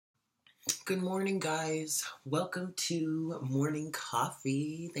Good morning, guys. Welcome to Morning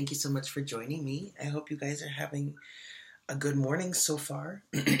Coffee. Thank you so much for joining me. I hope you guys are having a good morning so far.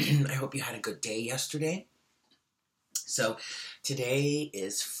 I hope you had a good day yesterday. So today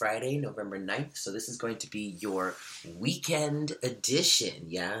is Friday, November 9th. So this is going to be your weekend edition.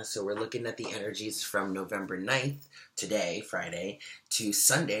 Yeah. So we're looking at the energies from November 9th, today, Friday, to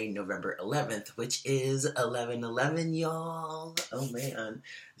Sunday, November 11th, which is 11/11, y'all. Oh man.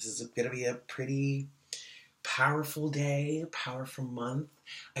 This is going to be a pretty powerful day, powerful month.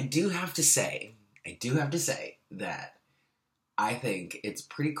 I do have to say that I think it's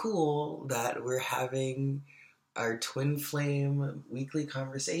pretty cool that we're having our twin flame weekly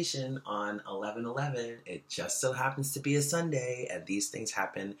conversation on 11/11. It just so happens to be a Sunday, and these things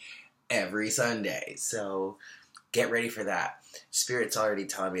happen every Sunday. So get ready for that. Spirit's already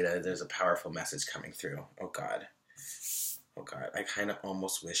telling me that there's a powerful message coming through. Oh God. I kind of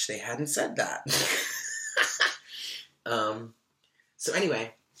almost wish they hadn't said that. So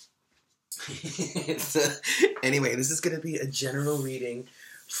anyway. Anyway, this is going to be a general reading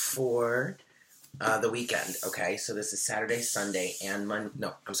for the weekend, okay? So this is Saturday, Sunday, and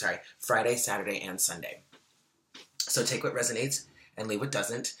Friday, Saturday, and Sunday. So take what resonates and leave what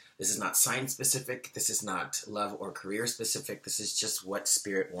doesn't. This is not sign specific. This is not love or career specific. This is just what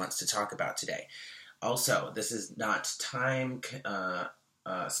Spirit wants to talk about today. Also, this is not time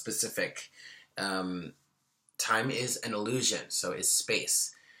specific. Time is an illusion, so is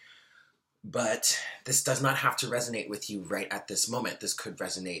space. But this does not have to resonate with you right at this moment. This could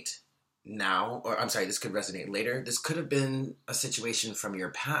resonate now, this could resonate later. This could have been a situation from your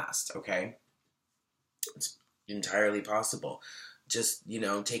past, okay? It's entirely possible. Just,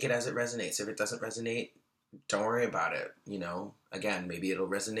 take it as it resonates. If it doesn't resonate, don't worry about it. Again, maybe it'll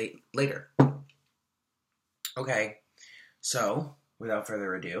resonate later. Okay, so without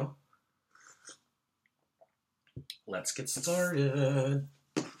further ado, let's get started.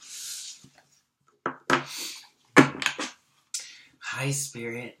 Hi,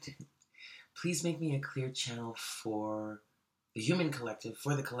 Spirit. Please make me a clear channel for the human collective,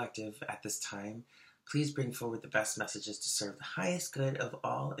 for the collective at this time. Please bring forward the best messages to serve the highest good of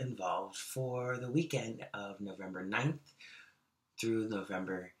all involved for the weekend of November 9th through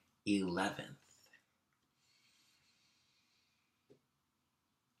November 11th.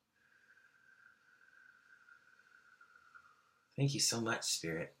 Thank you so much,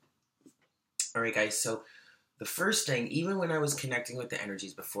 Spirit. All right, guys, so the first thing, even when I was connecting with the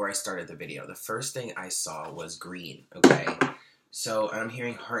energies before I started the video, the first thing I saw was green, okay? So I'm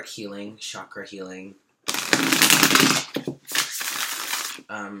hearing heart healing, chakra healing,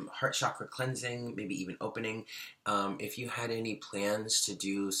 heart chakra cleansing, maybe even opening. If you had any plans to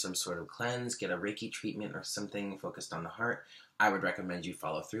do some sort of cleanse, get a Reiki treatment or something focused on the heart, I would recommend you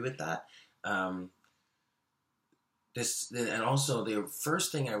follow through with that. And also the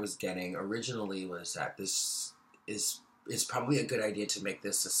first thing I was getting originally was that this is probably a good idea to make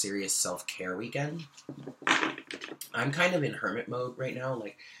this a serious self-care weekend. I'm kind of in hermit mode right now.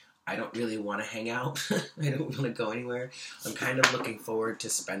 Like, I don't really want to hang out. I don't want to go anywhere. I'm kind of looking forward to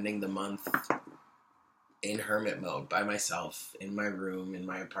spending the month in hermit mode by myself, in my room, in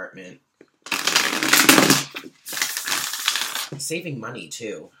my apartment. Saving money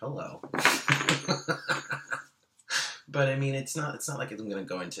too. Hello. But I mean, it's not like I'm going to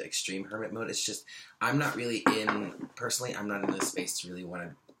go into extreme hermit mode. It's just, I'm not in the space to really want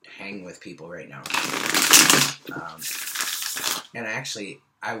to hang with people right now. And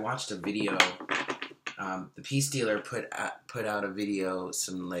I watched a video. The Peace Dealer put out a video,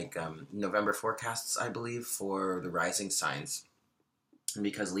 some November forecasts, I believe, for the rising signs. And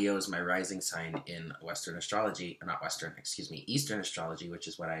because Leo is my rising sign in Eastern astrology, which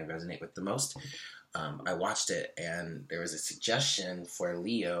is what I resonate with the most. I watched it, and there was a suggestion for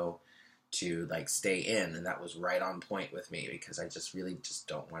Leo to stay in, and that was right on point with me because I just really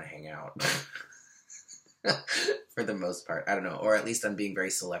don't want to hang out for the most part. I don't know, or at least I'm being very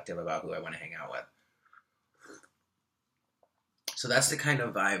selective about who I want to hang out with. So that's the kind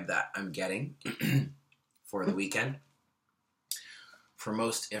of vibe that I'm getting for the weekend. For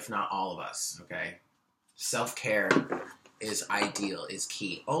most, if not all of us, okay? Self-care is ideal, is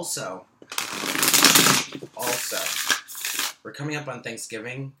key. Also, we're coming up on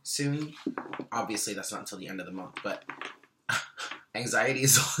Thanksgiving soon. Obviously, that's not until the end of the month, but anxiety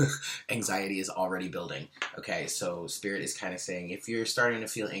is already building. Okay, so Spirit is kind of saying, if you're starting to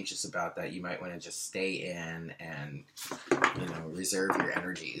feel anxious about that, you might want to just stay in and, reserve your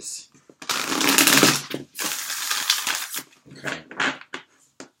energies. Okay.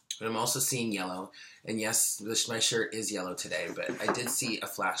 But I'm also seeing yellow. And yes, my shirt is yellow today, but I did see a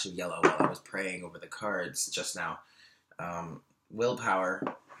flash of yellow while I was praying over the cards just now. Willpower,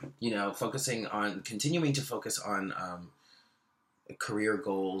 continuing to focus on career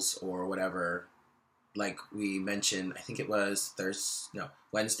goals or whatever. Like we mentioned, I think it was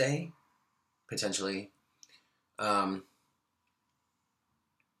Wednesday, potentially.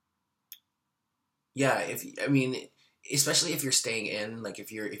 Especially if you're staying in, like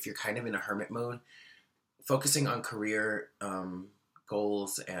if you're kind of in a hermit mode, focusing on career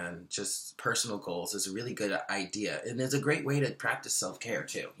goals and just personal goals is a really good idea, and it's a great way to practice self-care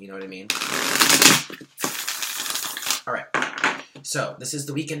too. You know what I mean? All right. So this is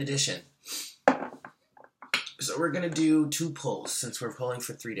the weekend edition. So we're going to do 2 pulls since we're pulling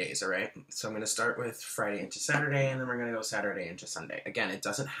for 3 days, all right? So I'm going to start with Friday into Saturday, and then we're going to go Saturday into Sunday. Again, it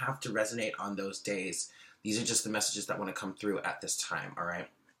doesn't have to resonate on those days. These are just the messages that want to come through at this time, all right?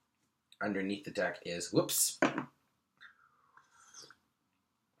 Underneath the deck is,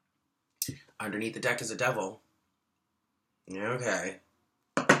 Underneath the deck is a devil. Okay.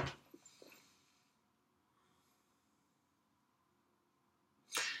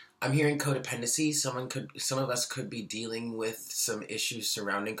 I'm hearing codependency. Some of us could be dealing with some issues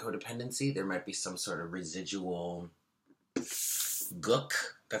surrounding codependency. There might be some sort of residual gook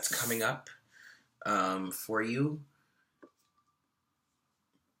that's coming up for you.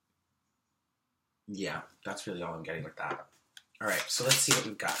 Yeah, that's really all I'm getting with that. All right, so let's see what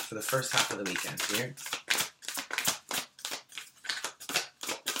we've got for the first half of the weekend here.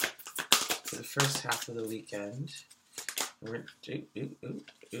 For the first half of the weekend,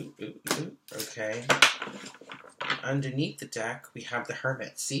 okay. Underneath the deck, we have the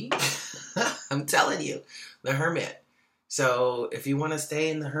Hermit. See? I'm telling you, the Hermit. So if you want to stay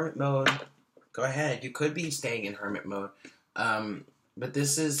in the Hermit mode, go ahead. You could be staying in Hermit mode. But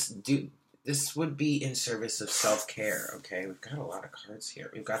this would be in service of self-care, okay? We've got a lot of cards here.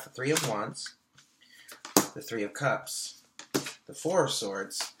 We've got the 3 of Wands, the 3 of Cups, the 4 of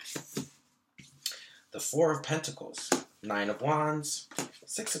Swords, the 4 of Pentacles, 9 of Wands,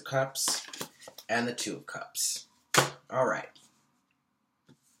 6 of Cups, and the 2 of Cups. All right.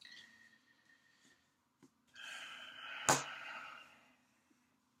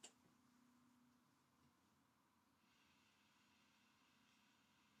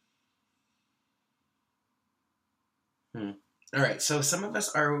 All right, so some of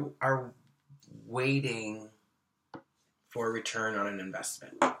us are waiting for a return on an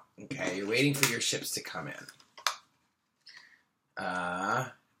investment. Okay, you're waiting for your ships to come in.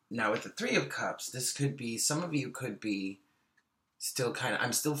 Now with the 3 of Cups, this could be, some of you could be still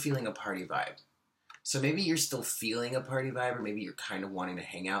I'm still feeling a party vibe. So maybe you're still feeling a party vibe, or maybe you're kind of wanting to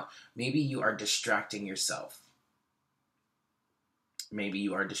hang out. Maybe you are distracting yourself. Maybe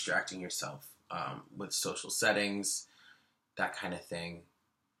you are distracting yourself with social settings, that kind of thing.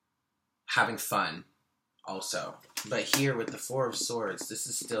 Having fun also. But here with the 4 of Swords, this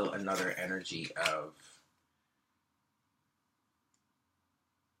is still another energy of...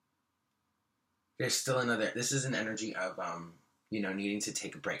 This is an energy of, needing to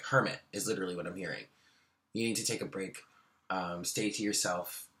take a break. Hermit is literally what I'm hearing. Needing to take a break, stay to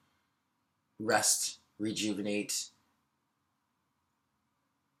yourself, rest, rejuvenate,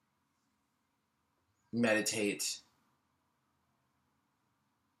 meditate.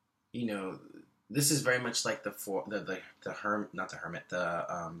 This is very much like the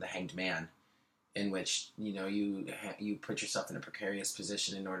Hanged Man, in which you put yourself in a precarious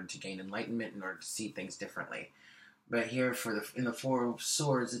position in order to gain enlightenment, in order to see things differently. But here in the 4 of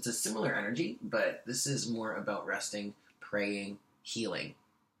Swords, it's a similar energy, but this is more about resting, praying, healing.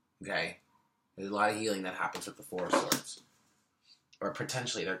 Okay, there's a lot of healing that happens with the 4 of Swords, or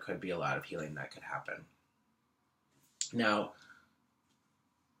potentially there could be a lot of healing that could happen. Now,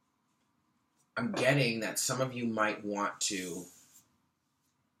 I'm getting that some of you might want to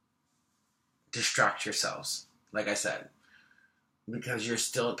distract yourselves, like I said, because you're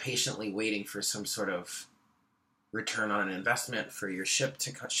still patiently waiting for some sort of return on an investment, for your ships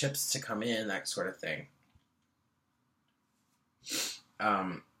to come in, that sort of thing.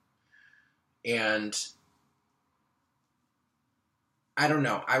 And I don't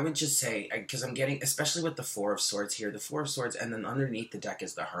know. I would just say, because I'm getting, especially with the 4 of Swords here, the 4 of Swords, and then underneath the deck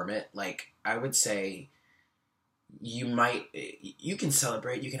is the Hermit. Like, I would say you can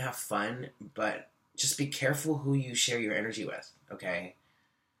celebrate, you can have fun, but just be careful who you share your energy with, okay?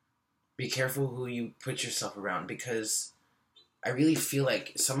 Be careful who you put yourself around, because I really feel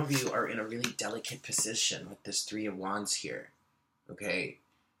like some of you are in a really delicate position with this 3 of Wands here, okay?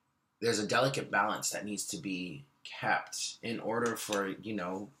 There's a delicate balance that needs to be kept in order for,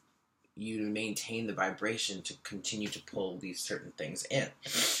 you maintain the vibration to continue to pull these certain things in.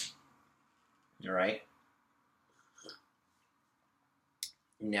 All right?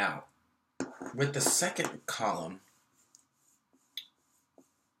 Now, with the second column,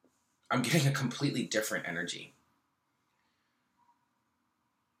 I'm getting a completely different energy.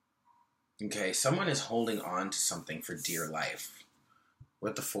 Okay, someone is holding on to something for dear life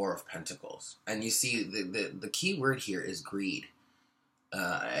with the Four of Pentacles. And you see, the key word here is greed.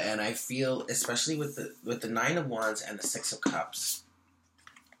 And I feel, especially with the Nine of Wands and the Six of Cups,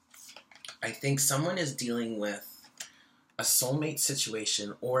 I think someone is dealing with a soulmate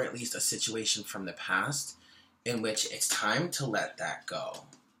situation, or at least a situation from the past, in which it's time to let that go.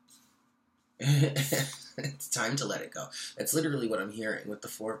 It's time to let it go. That's literally what I'm hearing with the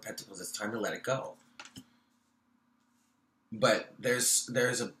Four of Pentacles. It's time to let it go. But there's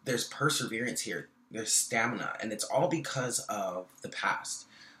perseverance here. There's stamina, and it's all because of the past.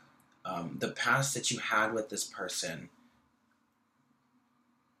 The past that you had with this person.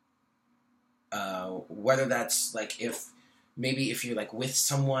 Whether that's like if you're like with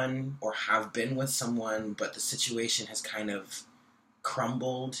someone or have been with someone, but the situation has kind of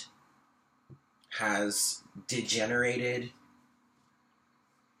crumbled, has degenerated,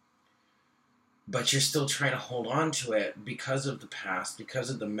 but you're still trying to hold on to it because of the past, because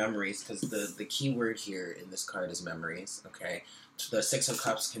of the memories, because the key word here in this card is memories, okay? The Six of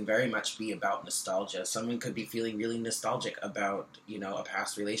Cups can very much be about nostalgia. Someone could be feeling really nostalgic about, a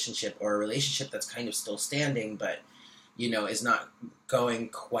past relationship, or a relationship that's kind of still standing, but, is not going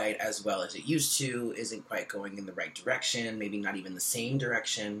quite as well as it used to, isn't quite going in the right direction, maybe not even the same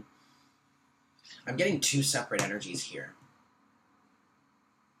direction. I'm getting two separate energies here.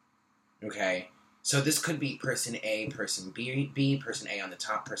 Okay? So this could be person A, person B, person A on the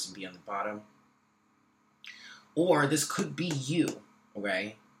top, person B on the bottom. Or this could be you,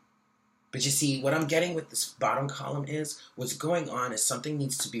 okay? But you see, what I'm getting with this bottom column is, what's going on is something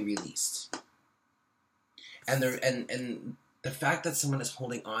needs to be released. And the fact that someone is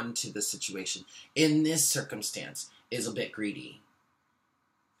holding on to the situation in this circumstance is a bit greedy.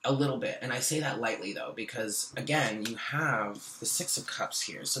 A little bit. And I say that lightly, though, because, again, you have the Six of Cups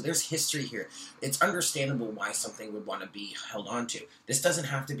here. So there's history here. It's understandable why something would want to be held on to. This doesn't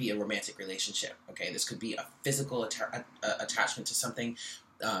have to be a romantic relationship, okay? This could be a physical attachment to something.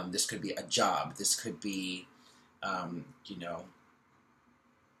 This could be a job. This could be,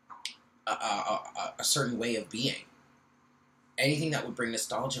 a certain way of being. Anything that would bring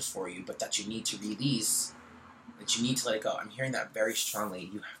nostalgia for you, but that you need to release, that you need to let it go. I'm hearing that very strongly.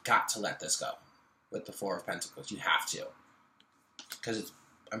 You have got to let this go with the Four of Pentacles. You have to. Because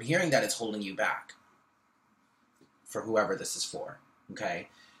I'm hearing that it's holding you back for whoever this is for. Okay?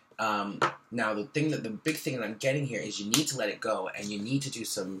 Now, the big thing that I'm getting here is you need to let it go, and you need to do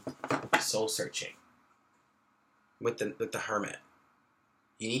some soul searching with the Hermit.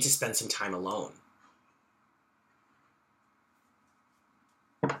 You need to spend some time alone.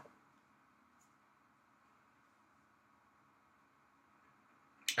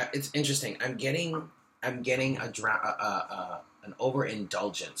 It's interesting. I'm getting an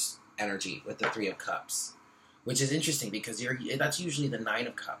overindulgence energy with the Three of Cups, which is interesting because that's usually the Nine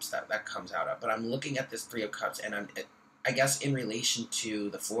of Cups that comes out of. But I'm looking at this Three of Cups, and I guess in relation to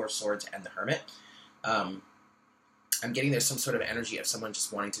the Four of Swords and the Hermit, I'm getting there's some sort of energy of someone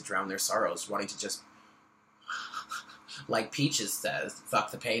just wanting to drown their sorrows, wanting to just, like Peaches says,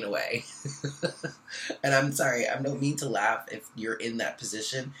 fuck the pain away. And I'm sorry, I don't mean to laugh if you're in that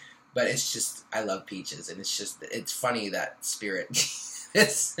position, but it's just, I love Peaches, and it's funny that Spirit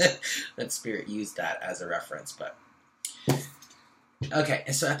used that as a reference, but okay.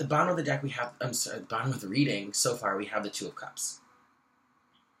 And so at the bottom of the deck at the bottom of the reading so far we have the Two of Cups.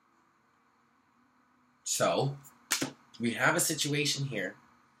 So we have a situation here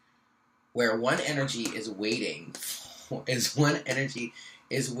where one energy is waiting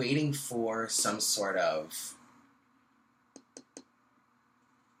for some sort of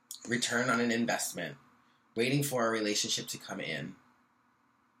return on an investment, waiting for a relationship to come in,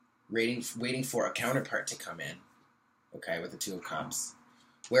 waiting for a counterpart to come in, okay, with the Two of Cups.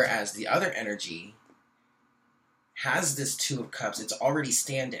 Whereas the other energy has this Two of Cups, it's already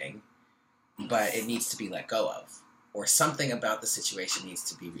standing, but it needs to be let go of. Or something about the situation needs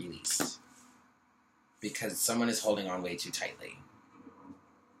to be released. Because someone is holding on way too tightly.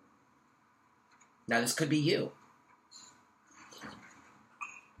 Now, this could be you.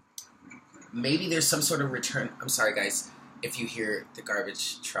 Maybe there's some sort of return. I'm sorry, guys, if you hear the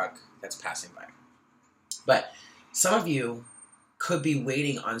garbage truck that's passing by. But some of you could be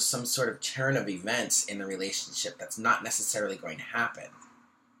waiting on some sort of turn of events in a relationship that's not necessarily going to happen.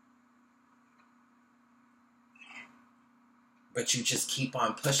 But you just keep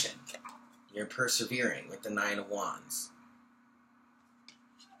on pushing. You're persevering with the Nine of Wands.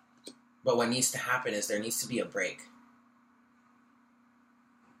 But what needs to happen is there needs to be a break.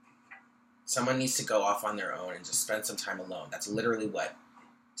 Someone needs to go off on their own and just spend some time alone. That's literally what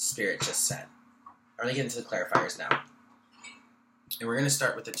Spirit just said. I'm going to get into the clarifiers now. And we're going to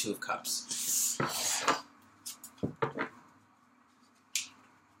start with the Two of Cups.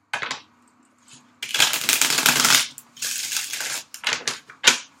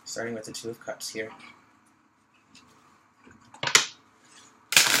 Starting with the Two of Cups here.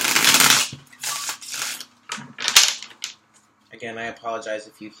 Again, I apologize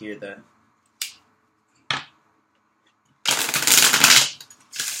if you hear the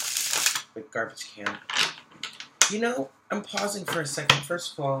garbage can. You know, I'm pausing for a second.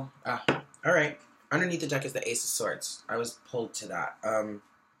 First of all, alright. Underneath the deck is the Ace of Swords. I was pulled to that.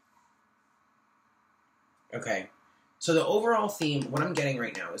 Okay. So the overall theme, what I'm getting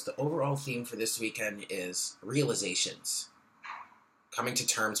right now is the overall theme for this weekend is realizations. Coming to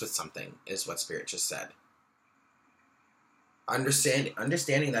terms with something is what Spirit just said.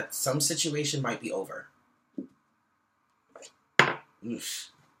 Understanding that some situation might be over. Oof.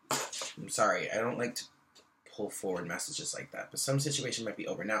 I'm sorry, I don't like to pull forward messages like that, but some situation might be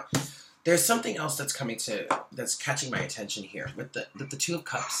over. Now, there's something else that's catching my attention here with the Two of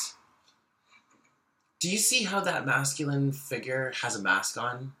Cups. Do you see how that masculine figure has a mask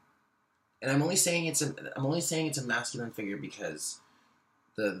on? And I'm only saying it's a masculine figure because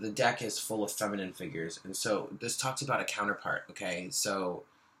the deck is full of feminine figures, and so this talks about a counterpart. Okay, so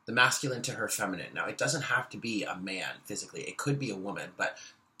the masculine to her feminine. Now, it doesn't have to be a man physically; it could be a woman, but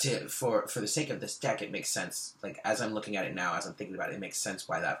for the sake of this deck, it makes sense. Like, as I'm looking at it now, as I'm thinking about it, it makes sense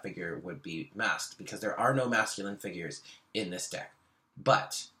why that figure would be masked, because there are no masculine figures in this deck.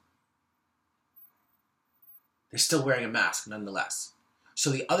 But they're still wearing a mask nonetheless.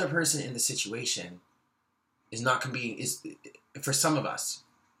 So the other person in the situation is not going to be, for some of us,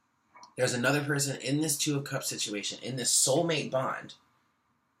 there's another person in this Two of Cups situation, in this soulmate bond,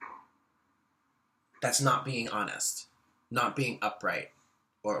 that's not being honest, not being upright,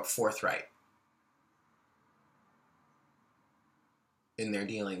 or forthright in their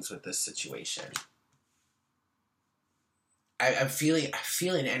dealings with this situation. I feel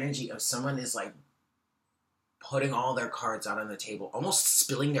an energy of someone is like putting all their cards out on the table, almost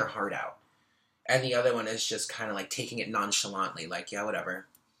spilling their heart out. And the other one is just kind of like taking it nonchalantly, like, yeah, whatever.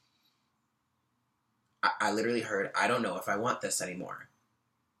 I literally heard, I don't know if I want this anymore.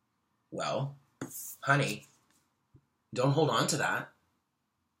 Well, honey, don't hold on to that.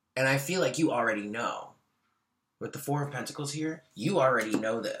 And I feel like you already know. With the Four of Pentacles here, you already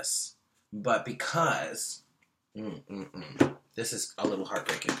know this. But because... this is a little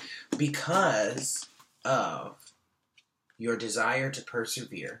heartbreaking. Because of your desire to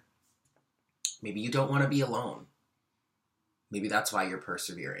persevere. Maybe you don't want to be alone. Maybe that's why you're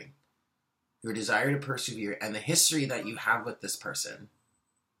persevering. Your desire to persevere and the history that you have with this person,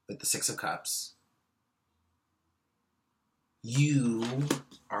 with the Six of Cups, you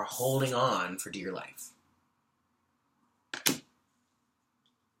are holding on for dear life.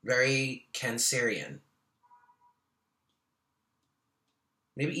 Very Cancerian.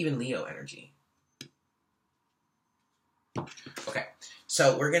 Maybe even Leo energy. Okay,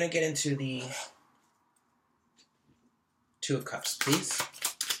 so we're going to get into the Two of Cups, please.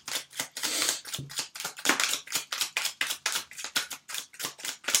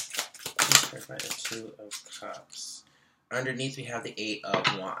 Please clarify the Two of Cups. Underneath we have the Eight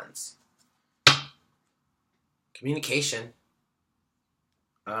of Wands. Communication.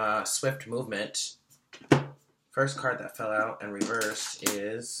 Swift movement. First card that fell out and reversed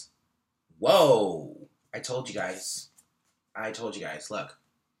is... Whoa! I told you guys. Look.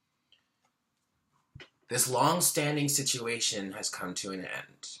 This long-standing situation has come to an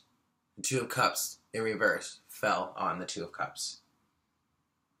end. The Two of Cups in reverse fell on the Two of Cups.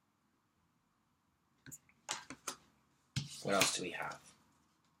 What else do we have?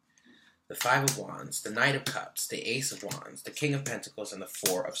 The Five of Wands, the Knight of Cups, the Ace of Wands, the King of Pentacles, and the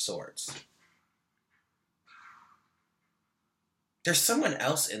Four of Swords. There's someone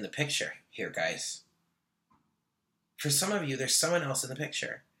else in the picture here, guys. For some of you, there's someone else in the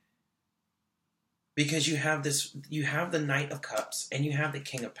picture. Because you have the Knight of Cups, and you have the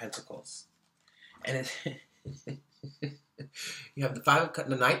King of Pentacles. And you have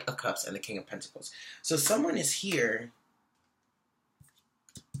the Knight of Cups, and the King of Pentacles. So someone is here.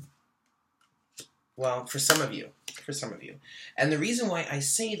 Well, for some of you. And the reason why I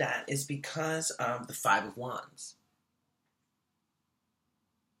say that is because of the Five of Wands.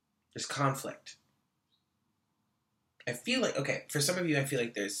 There's conflict. I feel like, okay, for some of you, I feel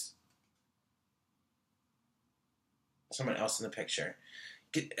like there's someone else in the picture.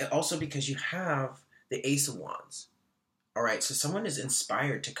 Also because you have the Ace of Wands. All right, so someone is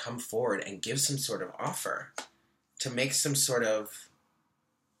inspired to come forward and give some sort of offer, to make some sort of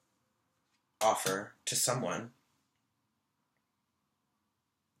offer to someone.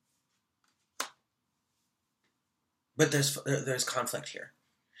 But there's conflict here.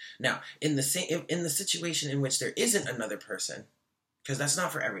 Now, in the situation in which there isn't another person, because that's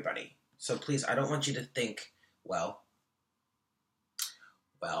not for everybody. So please, I don't want you to think, well,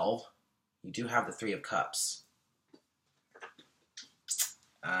 you do have the Three of Cups.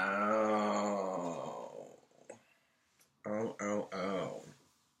 Oh.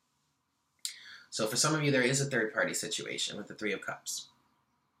 So for some of you, there is a third party situation with the Three of Cups.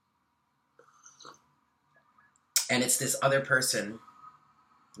 And it's this other person,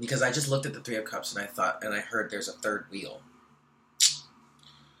 because I just looked at the Three of Cups and I thought, and I heard there's a third wheel.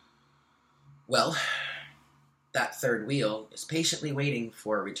 Well, that third wheel is patiently waiting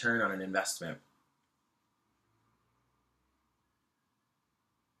for a return on an investment.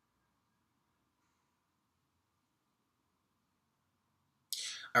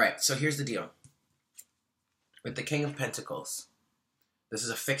 All right, so here's the deal. With the King of Pentacles, this is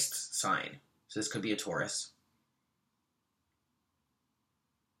a fixed sign. So this could be a Taurus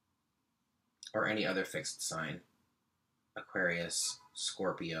or any other fixed sign. Aquarius,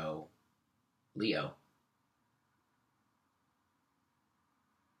 Scorpio, Leo.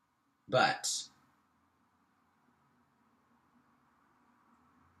 But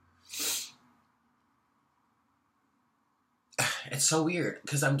it's so weird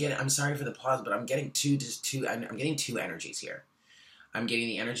because I'm sorry for the pause, but I'm getting I'm getting two energies here. I'm getting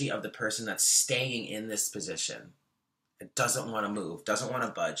the energy of the person that's staying in this position. It doesn't want to move, doesn't want to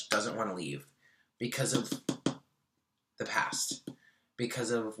budge, doesn't want to leave because of the past,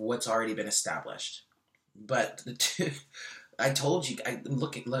 because of what's already been established. But the two, I told you,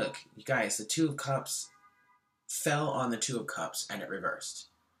 look, you guys, the Two of Cups fell on the Two of Cups and it reversed.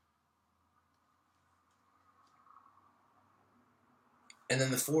 And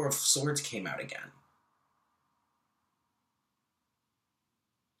then the Four of Swords came out again.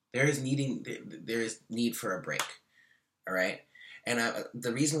 There is need for a break. All right? And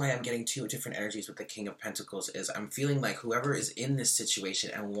the reason why I'm getting two different energies with the King of Pentacles is I'm feeling like whoever is in this situation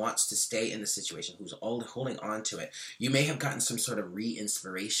and wants to stay in the situation, who's holding on to it, you may have gotten some sort of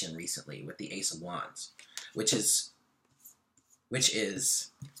re-inspiration recently with the Ace of Wands, which is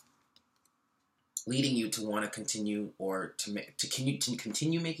leading you to want to continue or to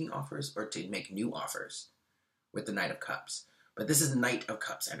continue making offers or to make new offers with the Knight of Cups. But this is Knight of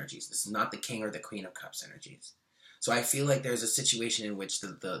Cups energies. This is not the King or the Queen of Cups energies. So I feel like there's a situation in which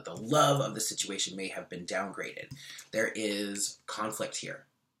the love of the situation may have been downgraded. There is conflict here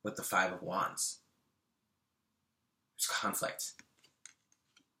with the Five of Wands. There's conflict.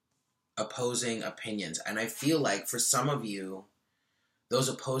 Opposing opinions. And I feel like for some of you, this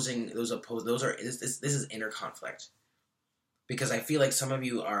is inner conflict. Because I feel like some of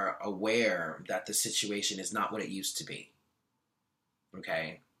you are aware that the situation is not what it used to be.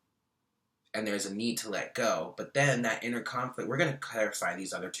 Okay? And there's a need to let go. But then that inner conflict, we're going to clarify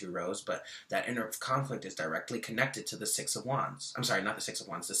these other two rows, but that inner conflict is directly connected to the Six of Wands. I'm sorry, not the Six of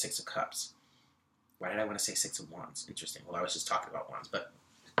Wands, the Six of Cups. Why did I want to say Six of Wands? Interesting. Well, I was just talking about wands. But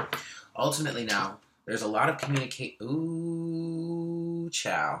ultimately now, there's a lot of Ooh,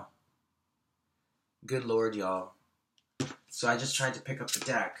 chow. Good Lord, y'all. So I just tried to pick up the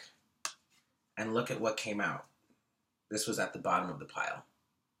deck and look at what came out. This was at the bottom of the pile.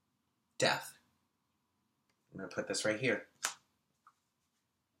 Death. I'm going to put this right here.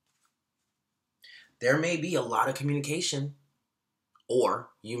 There may be a lot of communication, or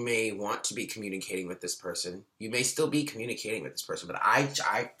you may want to be communicating with this person. You may still be communicating with this person, but I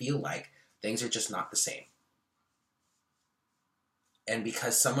feel like things are just not the same. And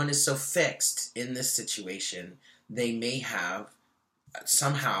because someone is so fixed in this situation, they may have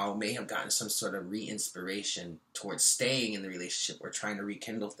gotten some sort of re-inspiration towards staying in the relationship or trying to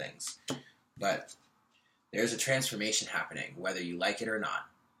rekindle things. But there's a transformation happening, whether you like it or not.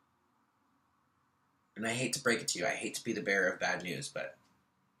 And I hate to break it to you. I hate to be the bearer of bad news, but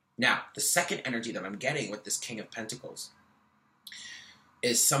now, the second energy that I'm getting with this King of Pentacles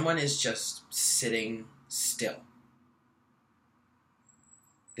is someone is just sitting still.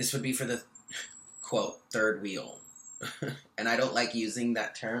 This would be for the, quote, third wheel. And I don't like using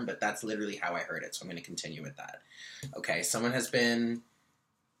that term, but that's literally how I heard it, so I'm going to continue with that. Okay, someone has been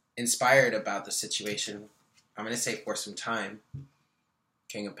inspired about the situation, I'm going to say for some time.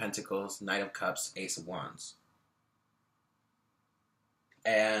 King of Pentacles, Knight of Cups, Ace of Wands.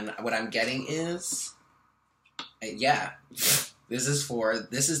 And what I'm getting is, yeah, this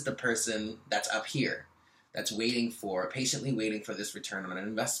is the person that's up here, that's patiently waiting for this return on an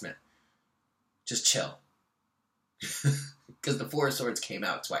investment. Just chill. Because the Four of Swords came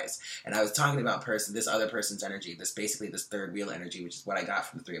out twice. And I was talking about this other person's energy, this third wheel energy, which is what I got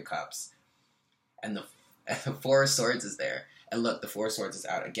from the Three of Cups. And the Four of Swords is there. And look, the Four of Swords is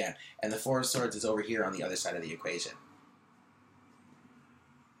out again. And the Four of Swords is over here on the other side of the equation.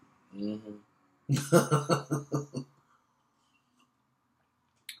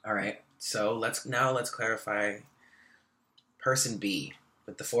 All right. So let's clarify person B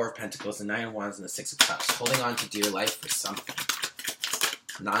with the Four of Pentacles, the Nine of Wands, and the Six of Cups, holding on to dear life for something.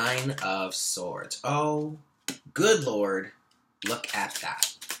 Nine of Swords. Oh, good Lord. Look at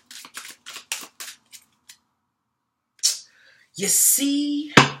that. You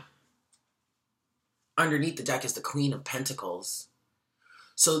see, underneath the deck is the Queen of Pentacles.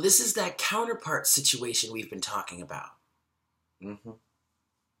 So this is that counterpart situation we've been talking about.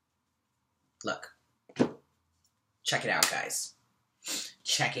 Look. Check it out, guys.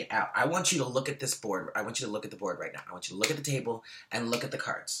 Check it out. I want you to look at this board. I want you to look at the board right now. I want you to look at the table and look at the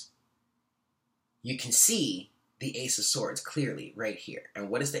cards. You can see the Ace of Swords clearly right here. And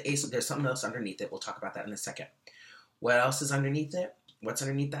what is the Ace? There's something else underneath it. We'll talk about that in a second. What else is underneath it? What's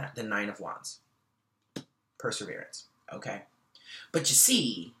underneath that? The Nine of Wands. Perseverance. Okay. But you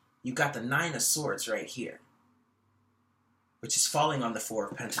see, you got the Nine of Swords right here, which is falling on the Four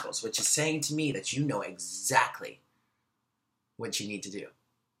of Pentacles, which is saying to me that you know exactly what you need to do.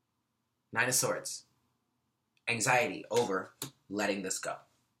 Nine of Swords. Anxiety over letting this go.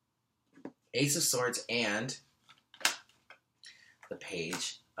 Ace of Swords and the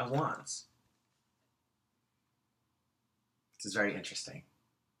Page of Wands. This is very interesting.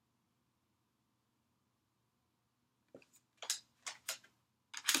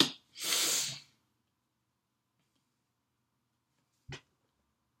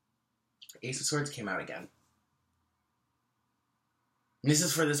 Ace of Swords came out again. And this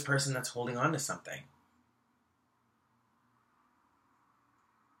is for this person that's holding on to something.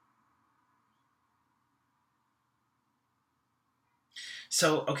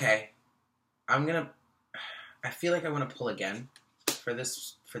 So, okay. I feel like I want to pull again for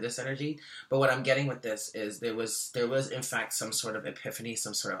this energy. But what I'm getting with this is there was in fact some sort of epiphany,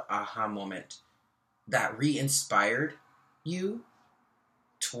 some sort of aha moment that re-inspired you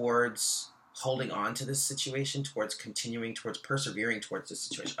towards holding on to this situation, towards continuing, towards persevering towards this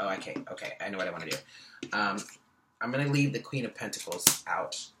situation. Oh, okay, I know what I want to do. I'm going to leave the Queen of Pentacles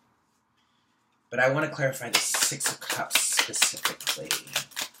out. But I want to clarify the Six of Cups specifically.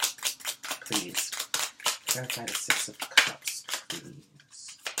 Please. Clarify the Six of Cups,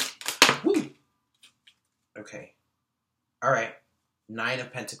 please. Woo! Okay. All right. Nine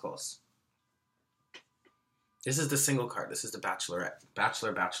of Pentacles. This is the single card. This is the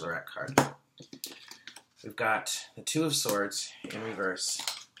Bachelorette card. We've got the Two of Swords in reverse.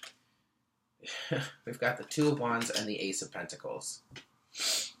 We've got the Two of Wands and the Ace of Pentacles.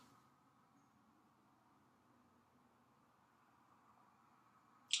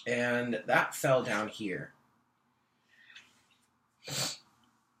 And that fell down here.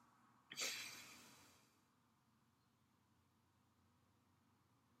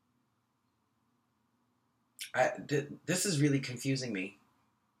 This is really confusing me.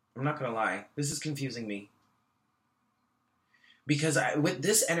 I'm not going to lie. This is confusing me. Because with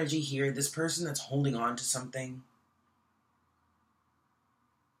this energy here, this person that's holding on to something,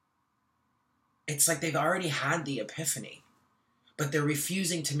 it's like they've already had the epiphany, but they're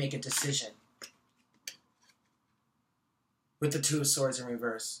refusing to make a decision. With the Two of Swords in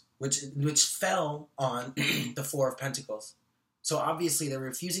reverse, which fell on the Four of Pentacles. So obviously they're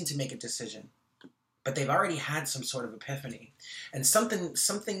refusing to make a decision, but they've already had some sort of epiphany, and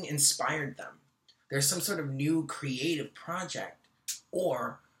something inspired them. There's some sort of new creative project,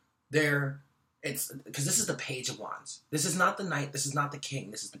 or it's because this is the Page of Wands. This is not the Knight. This is not the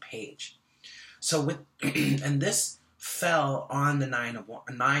King. This is the Page. So and this fell on the Nine of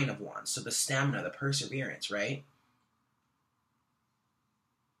Wands. So the stamina, the perseverance, right?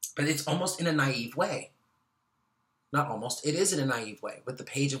 But it's almost in a naive way. Not almost. It is in a naive way with the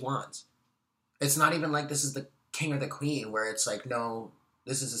Page of Wands. It's not even like this is the King or the Queen where it's like, no,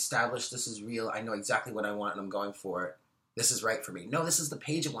 this is established, this is real, I know exactly what I want and I'm going for it. This is right for me. No, this is the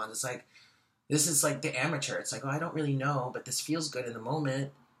Page of Wands. It's like, this is like the amateur. It's like, oh, I don't really know, but this feels good in the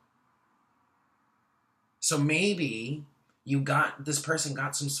moment. So maybe this person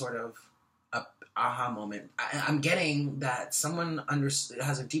got some sort of aha moment. I'm getting that someone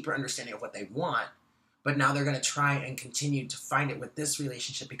has a deeper understanding of what they want, But now they're going to try and continue to find it with this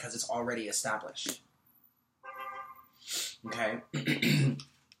relationship because it's already established. Okay?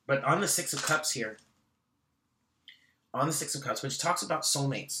 But on the Six of Cups here, on the Six of Cups, which talks about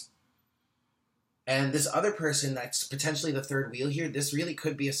soulmates, and this other person that's potentially the third wheel here, this really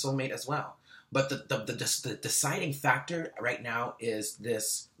could be a soulmate as well. But the deciding factor right now is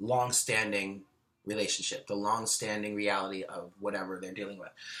this long-standing relationship, the long-standing reality of whatever they're dealing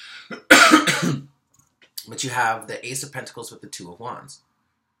with. But you have the Ace of Pentacles with the Two of Wands.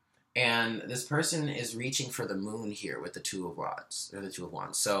 And this person is reaching for the moon here with the Two of Wands, or the Two of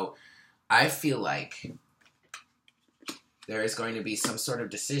Wands. So I feel like there is going to be some sort of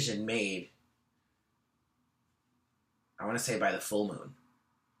decision made, I want to say by the full moon.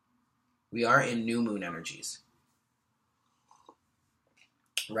 We are in new moon energies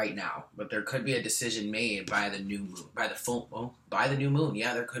right now, but there could be a decision made by the new moon, by the new moon.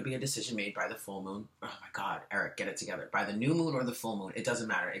 Yeah, there could be a decision made by the full moon. Oh my God, Eric, get it together. By the new moon or the full moon, it doesn't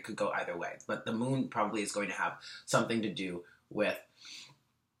matter. It could go either way, but the moon probably is going to have something to do with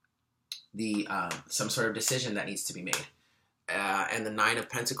the some sort of decision that needs to be made. And the Nine of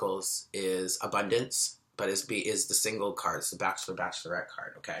Pentacles is abundance, but is the single card. It's the Bachelor, Bachelorette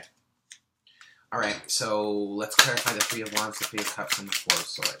card. Okay. All right, so let's clarify the Three of Wands, the Three of Cups, and the Four of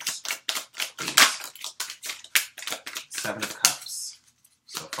Swords, please. Seven of Cups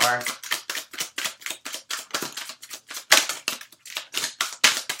so far.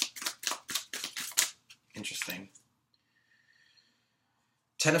 Interesting.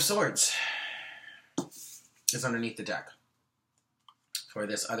 Ten of Swords is underneath the deck for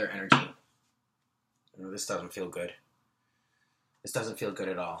this other energy. This doesn't feel good. This doesn't feel good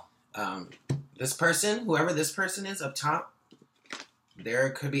at all. This person, whoever this person is up top,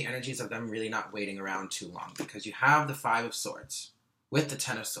 there could be energies of them really not waiting around too long, because you have the Five of Swords with the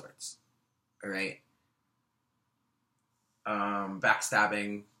Ten of Swords. All right.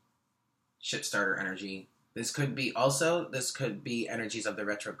 Backstabbing, shit starter energy. This could be energies of the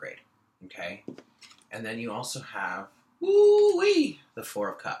retrograde. Okay. And then you also have, the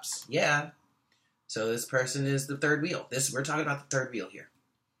Four of Cups. Yeah. So this person is the third wheel. We're talking about the third wheel here.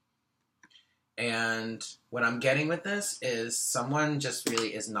 And what I'm getting with this is someone just really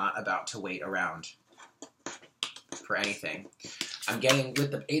is not about to wait around for anything. I'm getting with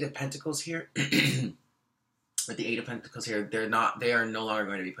the Eight of Pentacles here, they are no longer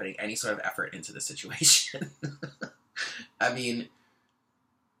going to be putting any sort of effort into the situation. I mean,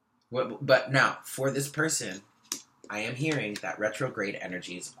 but now, for this person, I am hearing that retrograde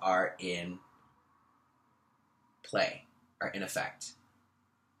energies are in play, are in effect.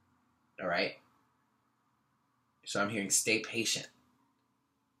 All right? So I'm hearing stay patient.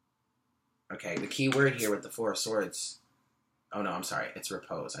 Okay, the key word here with the Four of Swords. Oh no, I'm sorry. It's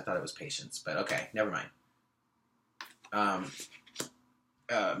repose. I thought it was patience, but okay, never mind.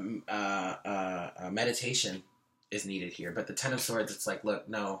 Meditation is needed here, but the Ten of Swords, it's like, look,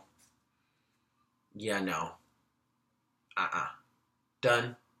 no. Yeah, no.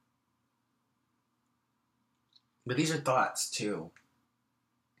 Done. But these are thoughts, too.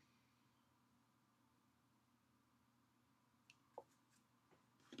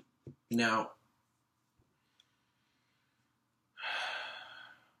 Now,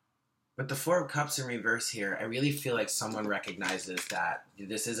 with the Four of Cups in reverse here, I really feel like someone recognizes that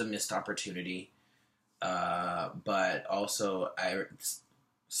this is a missed opportunity, but also I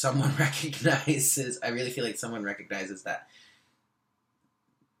really feel like someone recognizes that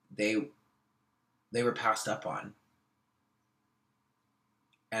they were passed up on,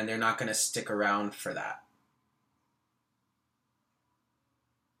 and they're not going to stick around for that.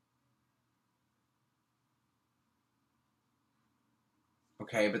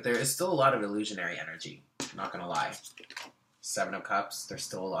 Okay, but there is still a lot of illusionary energy. I'm not going to lie. Seven of Cups, there's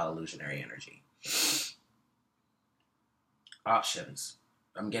still a lot of illusionary energy. Options.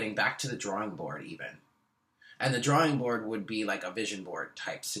 I'm getting back to the drawing board even. And the drawing board would be like a vision board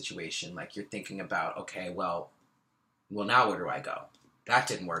type situation. Like you're thinking about, okay, well, now where do I go? That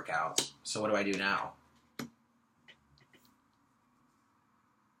didn't work out. So what do I do now?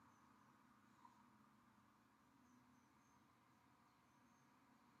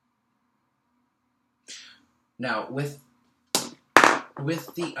 Now, with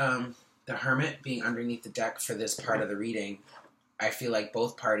the Hermit being underneath the deck for this part of the reading, I feel like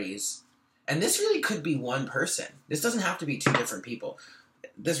both parties, and this really could be one person. This doesn't have to be two different people.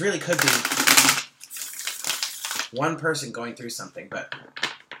 This really could be one person going through something, but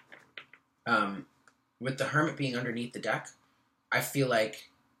with the Hermit being underneath the deck, I feel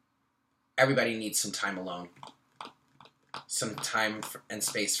like everybody needs some time alone. Some time and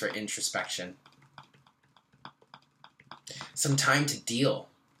space for introspection. some time to deal.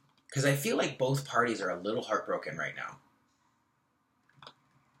 Because I feel like both parties are a little heartbroken right now.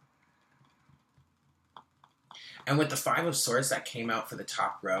 And with the Five of Swords that came out for the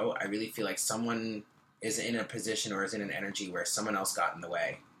top row, I really feel like someone is in a position or is in an energy where someone else got in the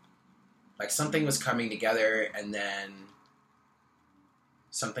way. Like something was coming together and then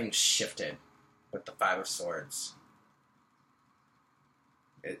something shifted with the Five of Swords.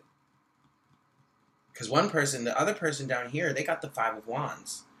 Because the other person down here, they got the Five of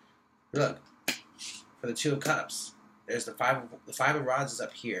Wands. Look, for the Two of Cups, there's the Five of Rods is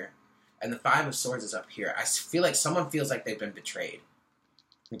up here, and the Five of Swords is up here. I feel like someone feels like they've been betrayed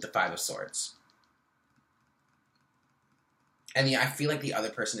with the Five of Swords. And I feel like the other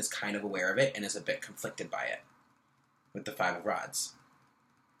person is kind of aware of it and is a bit conflicted by it with the Five of Rods.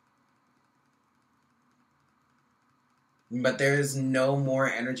 But there is no more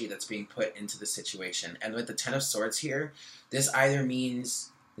energy that's being put into the situation. And with the Ten of Swords here, this either means...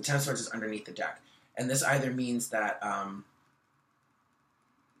 The Ten of Swords is underneath the deck. And this either means that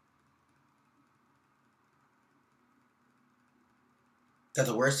that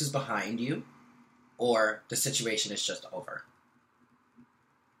the worst is behind you, or the situation is just over.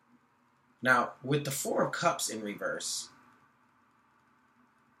 Now, with the Four of Cups in reverse,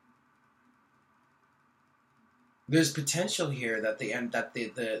 there's potential here that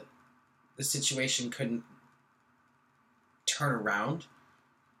the situation couldn't turn around.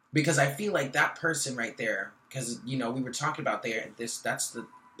 Because I feel like that person right there, because, we were talking about that's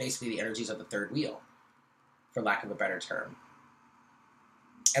basically the energies of the third wheel, for lack of a better term.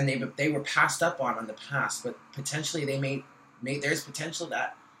 And they were passed up on in the past, but potentially there's potential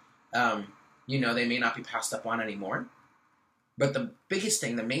that, they may not be passed up on anymore. But the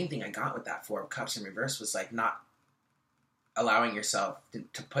main thing I got with that Four of Cups in reverse was like not allowing yourself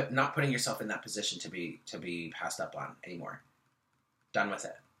not putting yourself in that position to be passed up on anymore. Done with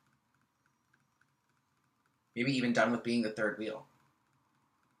it. Maybe even done with being the third wheel.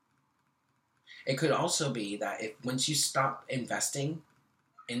 It could also be that once you stop investing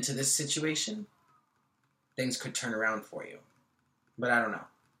into this situation, things could turn around for you. But I don't know.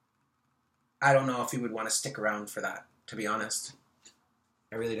 I don't know if you would want to stick around for that, to be honest.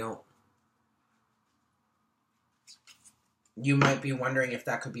 I really don't. You might be wondering if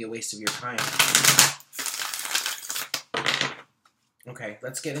that could be a waste of your time. Okay,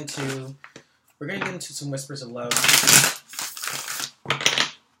 we're going to get into some whispers of love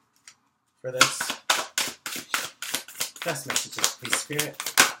for this. Best messages, please, Spirit.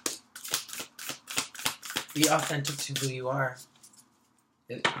 Be authentic to who you are.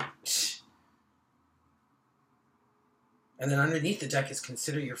 And then underneath the deck is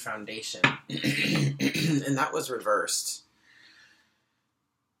consider your foundation. And that was reversed.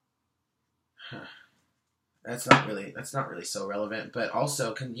 Huh. That's not really so relevant, but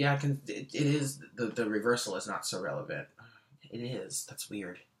also it is the reversal is not so relevant. It is. That's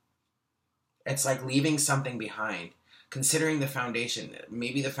weird. It's like leaving something behind. Considering the foundation,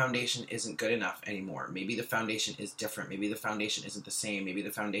 maybe the foundation isn't good enough anymore. Maybe the foundation is different. Maybe the foundation isn't the same. Maybe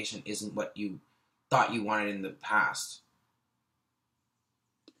the foundation isn't what you thought you wanted in the past.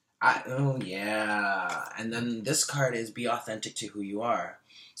 Oh yeah. And then this card is be authentic to who you are.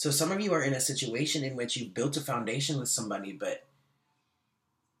 So some of you are in a situation in which you built a foundation with somebody, but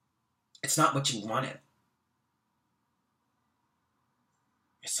it's not what you wanted.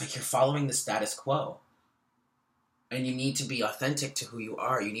 It's like you're following the status quo. And you need to be authentic to who you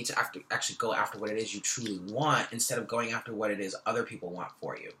are. You need to actually go after what it is you truly want instead of going after what it is other people want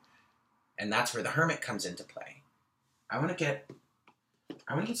for you. And that's where the Hermit comes into play. I want to get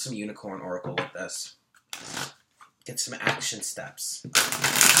some Unicorn Oracle with this. Get some action steps.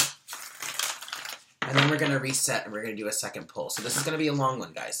 And then we're going to reset and we're going to do a second pull. So this is going to be a long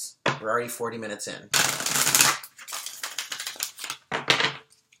one, guys. We're already 40 minutes in.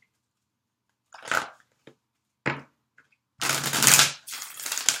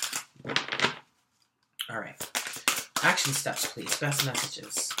 All right. Action steps, please. Best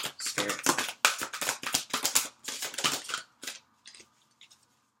messages. Spirit.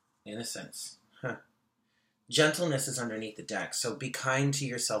 Innocence. Huh. Gentleness is underneath the deck, so be kind to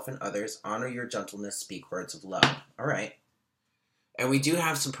yourself and others. Honor your gentleness. Speak words of love. All right. And we do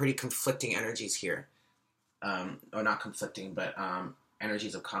have some pretty conflicting energies here. Or not conflicting, but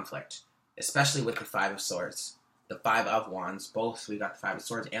energies of conflict. Especially with the Five of Swords. The Five of Wands. Both, we got the Five of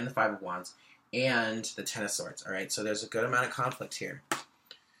Swords and the Five of Wands. And the Ten of Swords. All right, so there's a good amount of conflict here.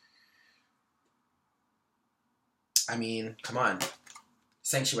 I mean, come on.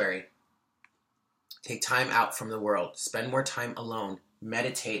 Sanctuary. Take time out from the world. Spend more time alone.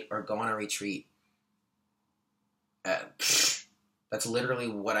 Meditate or go on a retreat. That's literally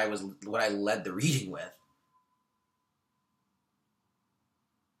what I led the reading with.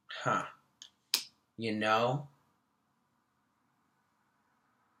 Huh. You know,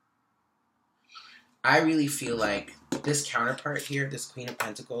 I really feel like this counterpart here, this Queen of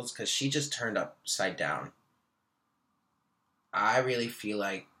Pentacles, because she just turned upside down. I really feel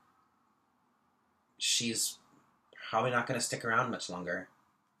like she's probably not going to stick around much longer.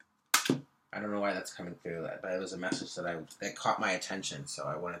 I don't know why that's coming through, but it was a message that caught my attention, so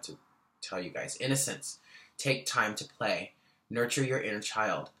I wanted to tell you guys. Innocence. Take time to play. Nurture your inner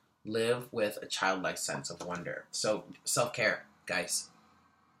child. Live with a childlike sense of wonder. So, self-care, guys.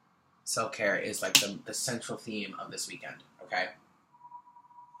 Self-care is like the central theme of this weekend, okay?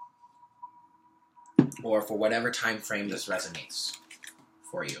 Or for whatever time frame this resonates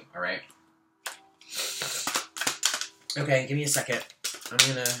for you, all right? Okay, give me a second. I'm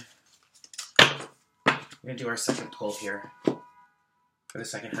gonna do our second pull here for the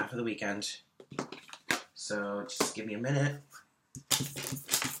second half of the weekend. So just give me a minute.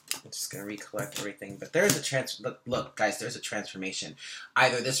 I'm just gonna recollect everything. But there's a look, guys, there's a transformation.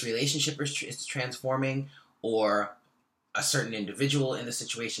 Either this relationship is transforming, or a certain individual in the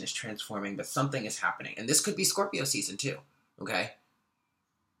situation is transforming, but something is happening. And this could be Scorpio season too, okay?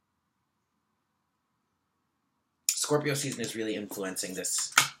 Scorpio season is really influencing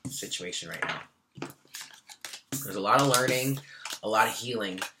this situation right now. There's a lot of learning, a lot of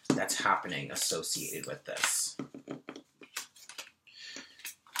healing that's happening associated with this.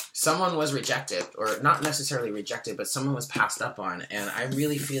 Someone was rejected, or not necessarily rejected, but someone was passed up on, and I'm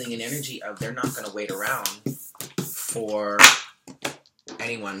really feeling an energy of they're not going to wait around for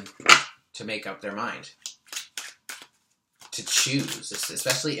anyone to make up their mind, to choose,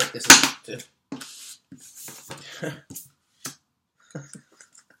 especially if this is...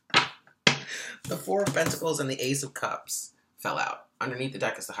 The Four of Pentacles and the Ace of Cups fell out. Underneath the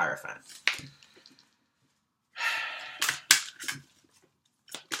deck is the Hierophant.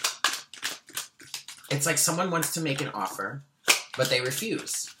 It's like someone wants to make an offer, but they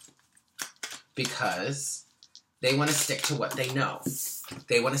refuse. Because they want to stick to what they know.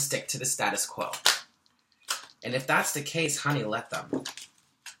 They want to stick to the status quo. And if that's the case, honey, let them.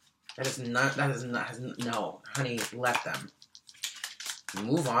 No, honey, let them.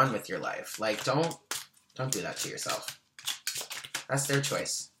 Move on with your life. Like, don't do that to yourself. That's their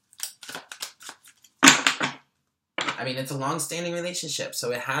choice. I mean, it's a long-standing relationship, so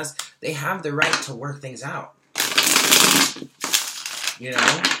they have the right to work things out. You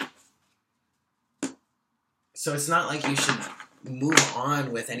know? So it's not like you should move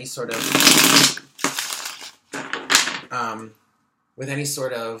on with any sort of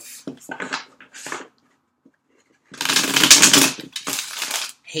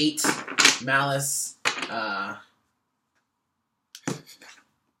hate, malice.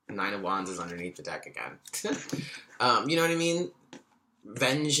 Nine of Wands is underneath the deck again. You know what I mean?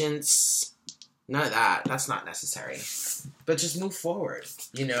 Vengeance. None of that. That's not necessary. But just move forward,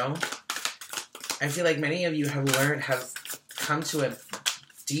 you know? I feel like many of you have come to a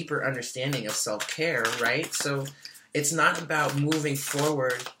deeper understanding of self-care, right? So it's not about moving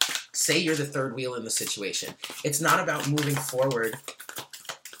forward. Say you're the third wheel in the situation. It's not about moving forward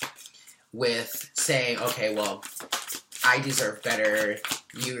with saying, okay, well, I deserve better.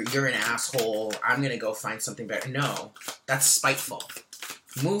 You're an asshole. I'm going to go find something better. No, that's spiteful.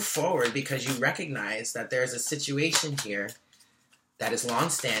 Move forward because you recognize that there's a situation here that is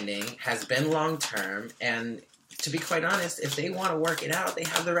long-standing, has been long-term, and to be quite honest, if they want to work it out, they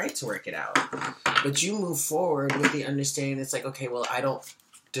have the right to work it out. But you move forward with the understanding it's like, okay, well, I don't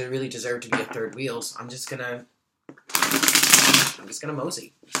really deserve to be a third wheel, so I'm just gonna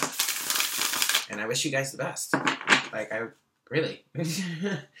mosey. And I wish you guys the best. Like, I really,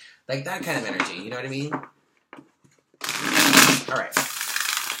 like that kind of energy, you know what I mean? All right.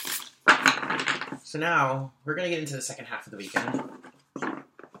 So now, we're going to get into the second half of the weekend.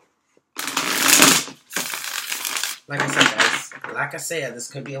 Like I said, guys, this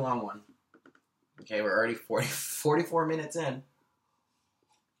could be a long one. Okay, we're already 44 minutes in.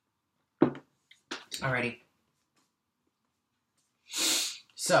 Alrighty.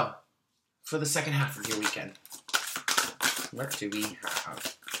 So, for the second half of your weekend, what do we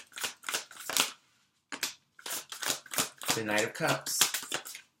have? The Knight of Cups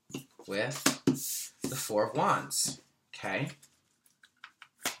with the Four of Wands. Okay.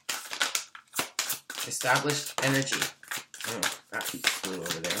 Established energy. Oh, that flew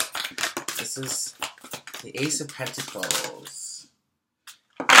over there. This is the Ace of Pentacles.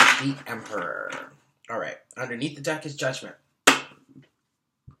 The Emperor. Alright. Underneath the deck is Judgment.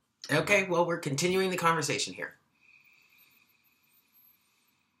 Okay, well, we're continuing the conversation here.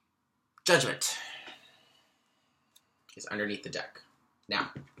 Judgment is underneath the deck.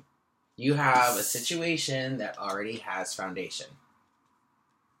 Now, you have a situation that already has foundation.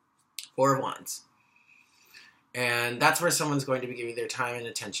 Four of Wands. And that's where someone's going to be giving their time and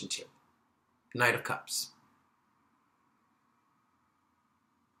attention to. Knight of Cups.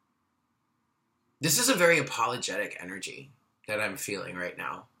 This is a very apologetic energy that I'm feeling right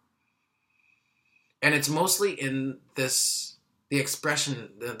now. And it's mostly in this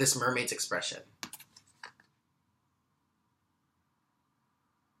mermaid's expression.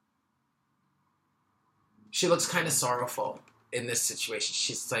 She looks kind of sorrowful in this situation.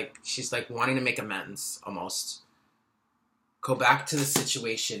 She's like wanting to make amends almost. Go back to the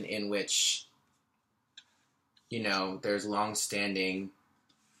situation in which, you know, there's long-standing,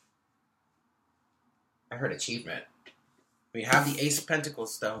 I heard achievement. We have the Ace of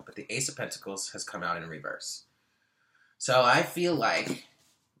Pentacles though, but the Ace of Pentacles has come out in reverse. So I feel like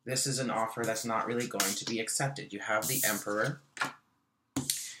this is an offer that's not really going to be accepted. You have the Emperor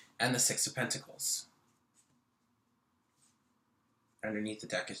and the Six of Pentacles. Underneath the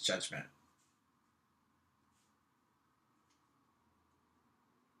deck is Judgment.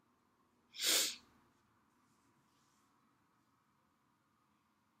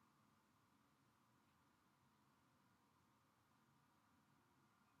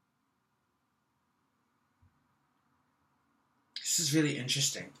 This is really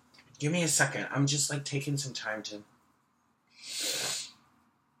interesting. Give me a second. I'm just like taking some time to...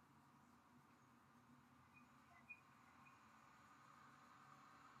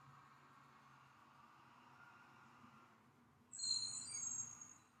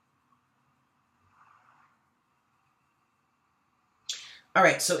 All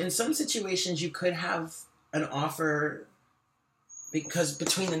right, so in some situations you could have an offer, because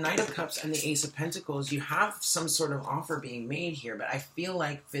between the Knight of Cups and the Ace of Pentacles, you have some sort of offer being made here, but I feel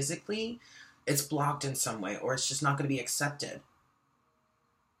like physically it's blocked in some way, or it's just not going to be accepted.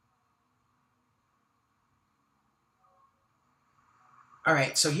 All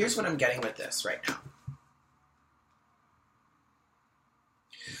right, so here's what I'm getting with this right now.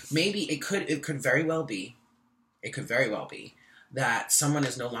 Maybe it could very well be that someone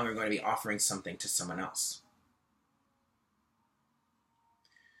is no longer going to be offering something to someone else.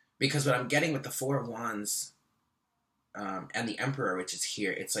 Because what I'm getting with the Four of Wands and the Emperor, which is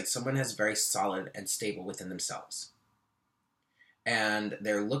here, it's like someone is very solid and stable within themselves. And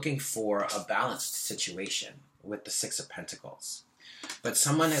they're looking for a balanced situation with the Six of Pentacles. But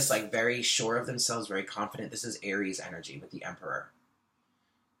someone is like very sure of themselves, very confident. This is Aries energy with the Emperor.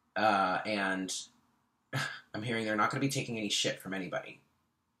 And I'm hearing they're not going to be taking any shit from anybody.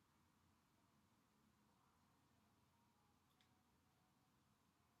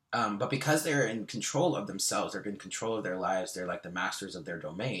 But because they're in control of themselves, they're in control of their lives, they're like the masters of their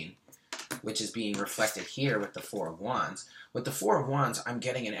domain, which is being reflected here with the Four of Wands. With the Four of Wands, I'm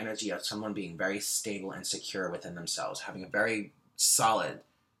getting an energy of someone being very stable and secure within themselves, having a very solid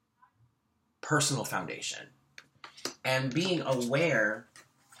personal foundation, and being aware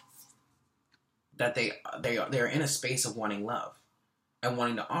that they're in a space of wanting love and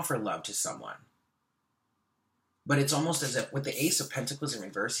wanting to offer love to someone. But it's almost as if with the Ace of Pentacles in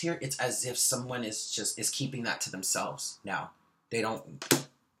reverse here, it's as if someone is keeping that to themselves now. They don't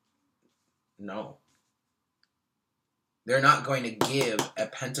know. They're not going to give a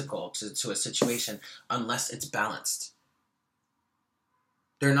pentacle to a situation unless it's balanced.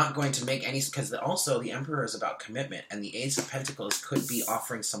 They're not going to make any, because also the Emperor is about commitment, and the Ace of Pentacles could be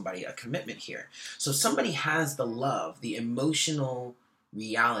offering somebody a commitment here. So somebody has the love, the emotional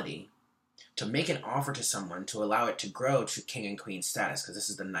reality to make an offer to someone to allow it to grow to King and Queen status, because this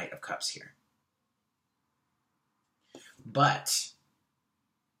is the Knight of Cups here. But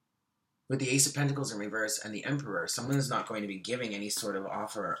with the Ace of Pentacles in reverse and the Emperor, someone is not going to be giving any sort of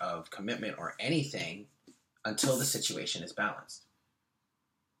offer of commitment or anything until the situation is balanced.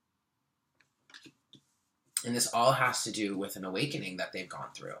 And this all has to do with an awakening that they've gone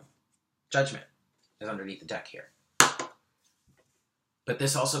through. Judgment is underneath the deck here. But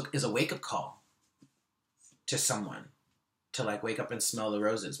this also is a wake-up call to someone to like wake up and smell the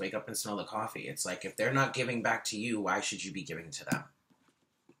roses, wake up and smell the coffee. It's like, if they're not giving back to you, why should you be giving to them?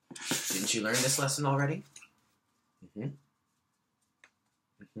 Didn't you learn this lesson already?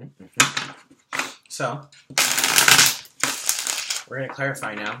 So, we're going to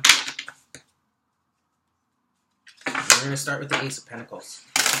clarify now. We're going to start with the Ace of Pentacles.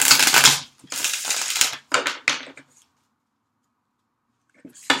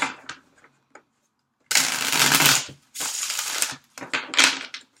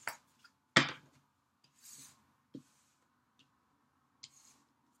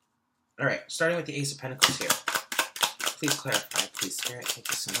 All right, starting with the Ace of Pentacles here. Please clarify, please, Spirit. Thank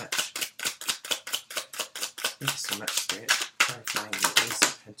you so much. Thank you so much, Spirit. Clarifying the Ace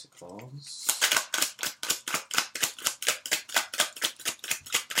of Pentacles.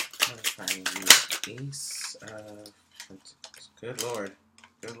 Clarifying the Ace of Pentacles. Good Lord.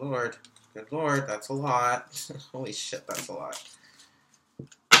 Good Lord. Good Lord. That's a lot. Holy shit, that's a lot.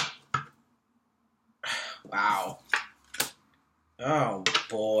 Wow. Oh,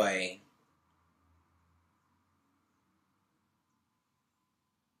 boy.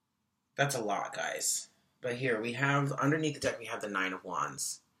 That's a lot, guys. But here, we have, underneath the deck, we have the Nine of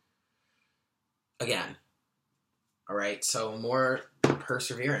Wands. Again. Alright, so more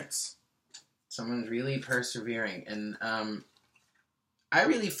perseverance. Someone's really persevering. And, I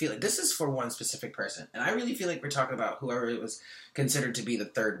really feel like, this is for one specific person. And I really feel like we're talking about whoever it was considered to be the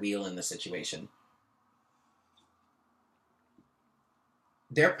third wheel in the situation.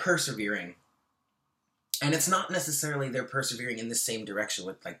 They're persevering. And it's not necessarily they're persevering in the same direction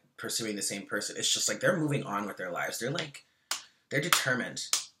with, like, pursuing the same person. It's just, like, they're moving on with their lives. They're, like, they're determined.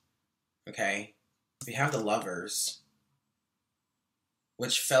 Okay? We have the Lovers,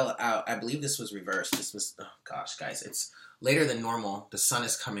 which fell out. I believe this was reversed. This was, oh, gosh, guys. It's later than normal. The sun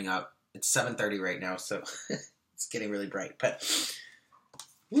is coming up. It's 7:30 right now, so it's getting really bright. But,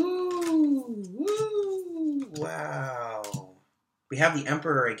 woo! Woo! Wow. We have the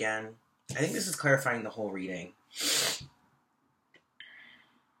Emperor again. I think this is clarifying the whole reading.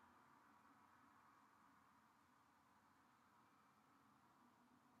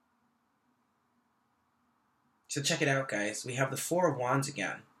 So check it out, guys. We have the Four of Wands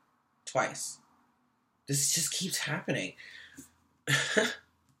again. Twice. This just keeps happening.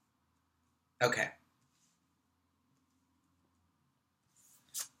 Okay.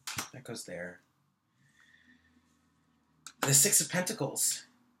 That goes there. The Six of Pentacles.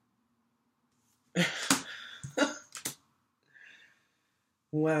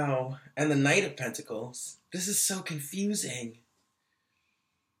 Wow. And the Knight of Pentacles. This is so confusing.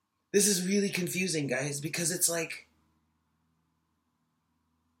 This is really confusing, guys, because it's like,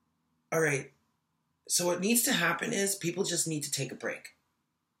 all right, so what needs to happen is people just need to take a break.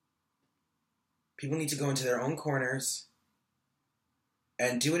 People need to go into their own corners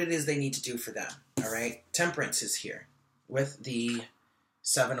and do what it is they need to do for them, all right? Temperance is here with the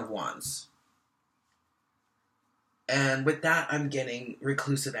Seven of Wands. And with that, I'm getting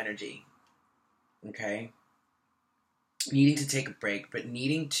reclusive energy, okay? Needing to take a break, but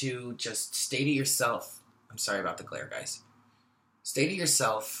needing to just stay to yourself. I'm sorry about the glare, guys. Stay to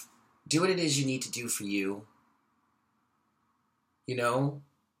yourself. Do what it is you need to do for you. You know?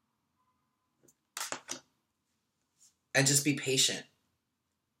 And just be patient.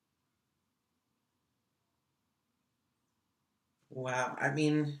 Wow. I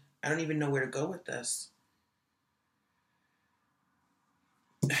mean, I don't even know where to go with this.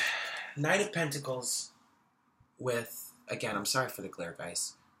 Knight of Pentacles with, again, I'm sorry for the glare,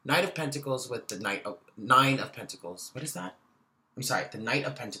 guys. Knight of Pentacles with the Nine of Pentacles. What is that? I'm sorry, the Knight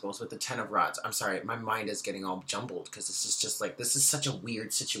of Pentacles with the Ten of Rods. I'm sorry, my mind is getting all jumbled because this is just like, this is such a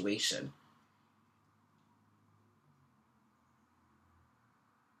weird situation.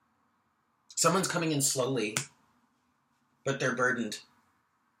 Someone's coming in slowly, but they're burdened.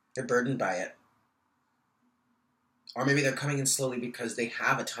 They're burdened by it. Or maybe they're coming in slowly because they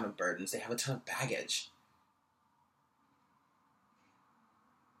have a ton of burdens. They have a ton of baggage.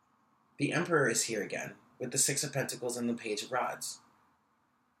 The Emperor is here again with the Six of Pentacles and the Page of Rods.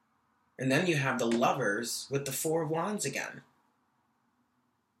 And then you have the Lovers with the Four of Wands again.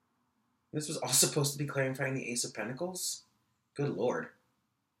 This was all supposed to be clarifying the Ace of Pentacles? Good Lord.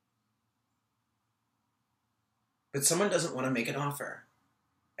 But someone doesn't want to make an offer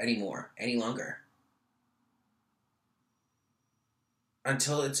anymore, any longer.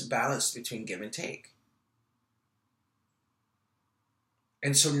 Until it's balanced between give and take.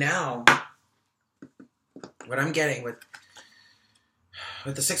 And so now, what I'm getting with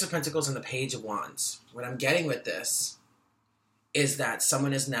the Six of Pentacles and the Page of Wands, what I'm getting with this is that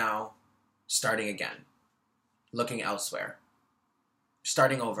someone is now starting again, looking elsewhere,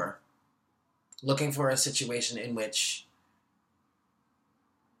 starting over, looking for a situation in which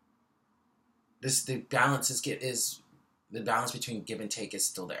the balance the balance between give and take is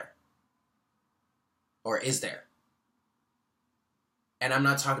still there, or is there. And I'm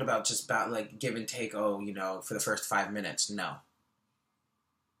not talking about just about like give and take, oh, you know, for the first 5 minutes. No.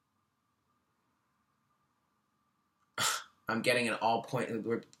 I'm getting an all point,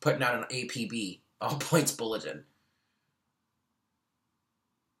 we're putting out an APB, all points bulletin.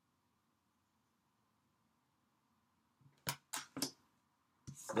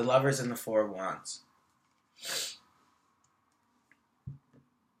 The Lovers and the Four of Wands.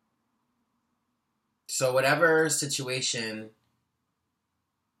 So whatever situation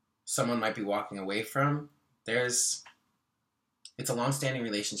someone might be walking away from, it's a long-standing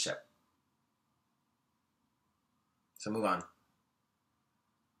relationship. So move on.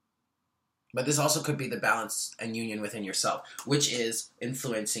 But this also could be the balance and union within yourself, which is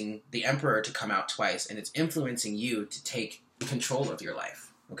influencing the Emperor to come out twice, and it's influencing you to take control of your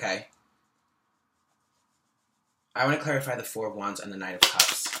life, okay? I want to clarify the Four of Wands and the Knight of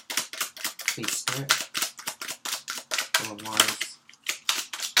Cups. Please, Spirit. Four of Wands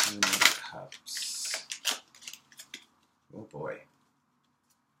and the Knight of Cups. Oh boy.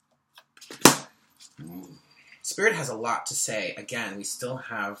 Spirit has a lot to say. Again, we still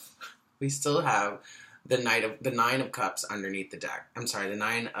have the Nine of Cups underneath the deck. I'm sorry, the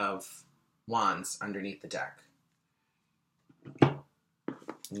Nine of Wands underneath the deck.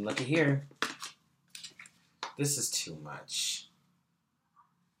 And looky here. This is too much.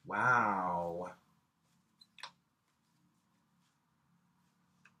 Wow.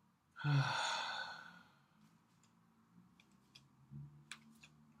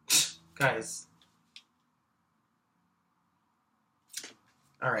 Guys.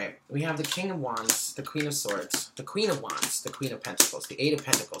 All right, we have the King of Wands, the Queen of Swords, the Queen of Wands, the Queen of Pentacles, the Eight of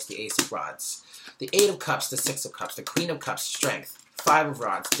Pentacles, the Ace of Rods, the Eight of Cups, the Six of Cups, the Queen of Cups, Strength, Five of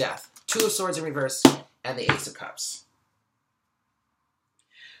Rods, Death, Two of Swords in reverse, and the Ace of Cups.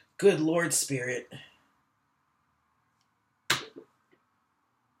 Good Lord, Spirit.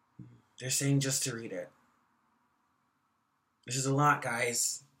 They're saying just to read it. This is a lot,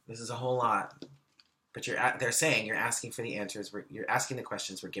 guys. This is a whole lot. But they're saying you're asking for the answers. You're asking the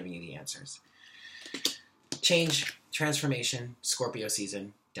questions. We're giving you the answers. Change, transformation, Scorpio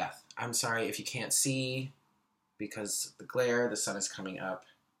season, death. I'm sorry if you can't see because the glare, the sun is coming up.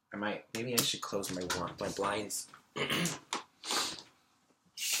 Maybe I should close my blinds.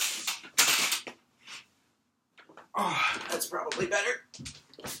 Oh, that's probably better.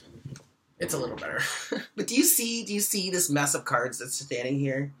 It's a little better. But do you see this mess of cards that's standing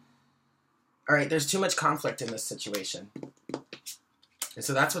here? All right, there's too much conflict in this situation. And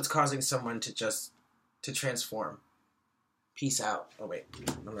so that's what's causing someone to transform. Peace out. Oh, wait.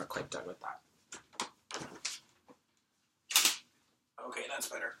 I'm not quite done with that. Okay, that's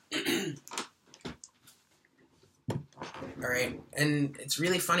better. All right, and it's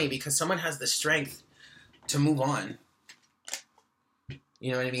really funny because someone has the strength to move on.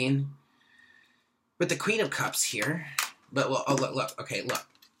 You know what I mean? With the Queen of Cups here. But, well, oh, look. Okay, look.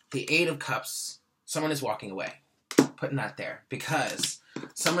 The Eight of Cups, someone is walking away. Putting that there. Because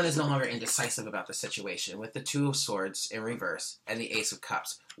someone is no longer indecisive about the situation with the Two of Swords in reverse and the Ace of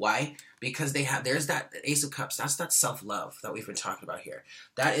Cups. Why? Because there's that Ace of Cups. That's that self-love that we've been talking about here.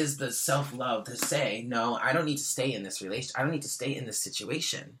 That is the self-love to say, no, I don't need to stay in this relation. I don't need to stay in this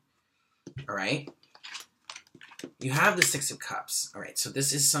situation. All right? You have the Six of Cups. All right, so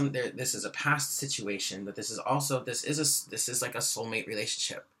this is a past situation, but this is like a soulmate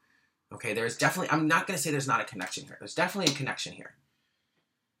relationship. Okay, there's definitely, I'm not going to say there's not a connection here. There's definitely a connection here.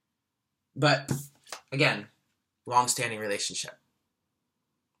 But, again, long-standing relationship.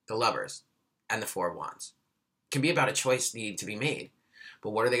 The Lovers and the Four of Wands. It can be about a choice need to be made.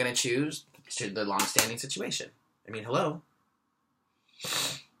 But what are they going to choose? The long-standing situation. I mean, hello.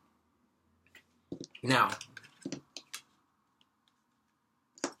 Now,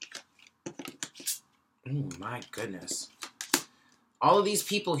 oh my goodness. All of these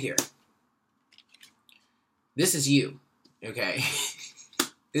people here. This is you, okay?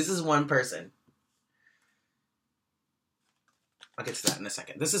 This is one person. I'll get to that in a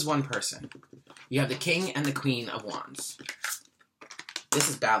second. This is one person. You have the King and the Queen of Wands. This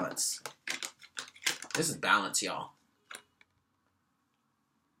is balance. This is balance, y'all.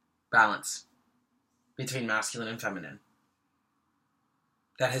 Balance between masculine and feminine.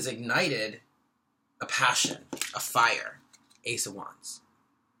 That has ignited a passion, a fire. Ace of Wands.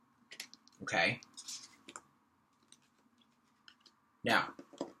 Okay? Now,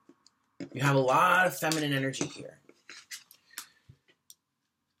 you have a lot of feminine energy here.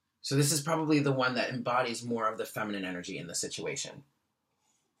 So this is probably the one that embodies more of the feminine energy in the situation.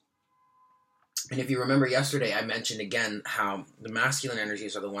 And if you remember yesterday, I mentioned again how the masculine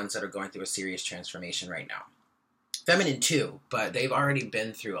energies are the ones that are going through a serious transformation right now. Feminine too, but they've already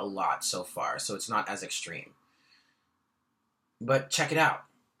been through a lot so far, so it's not as extreme. But check it out.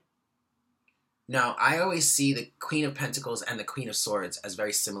 Now, I always see the Queen of Pentacles and the Queen of Swords as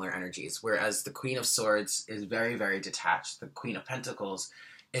very similar energies, whereas the Queen of Swords is very, very detached. The Queen of Pentacles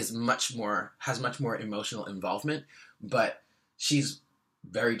has much more emotional involvement, but she's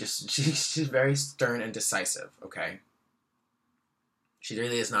she's very stern and decisive, okay? She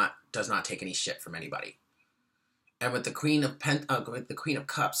really does not take any shit from anybody. And with the Queen of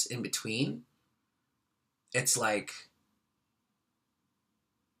Cups in between, it's like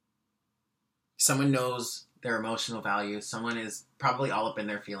someone knows their emotional value. Someone is probably all up in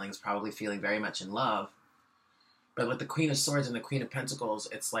their feelings, probably feeling very much in love. But with the Queen of Swords and the Queen of Pentacles,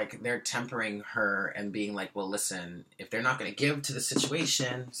 it's like they're tempering her and being like, well, listen, if they're not going to give to the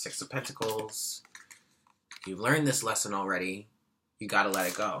situation, Six of Pentacles, you've learned this lesson already. You got to let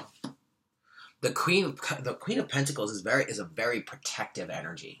it go. The Queen of Pentacles is a very protective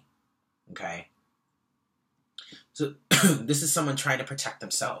energy. Okay? So this is someone trying to protect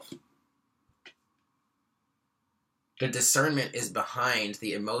themselves. The discernment is behind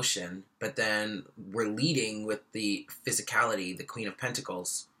the emotion, but then we're leading with the physicality, the Queen of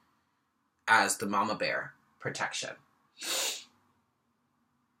Pentacles, as the mama bear protection.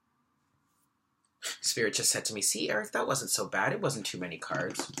 Spirit just said to me, see, Eric, that wasn't so bad. It wasn't too many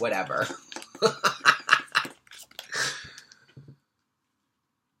cards. Whatever.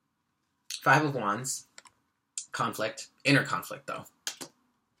 Five of Wands. Conflict. Inner conflict, though.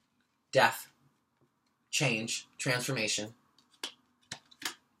 Death. Change, transformation,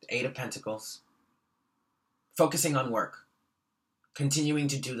 Eight of Pentacles, focusing on work, continuing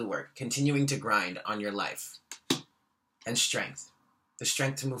to do the work, continuing to grind on your life, and strength, the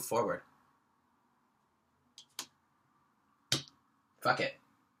strength to move forward. Fuck it.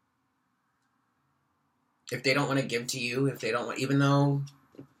 If they don't want to give to you, if they don't want, even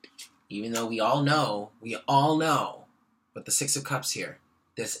though we all know, with the Six of Cups here,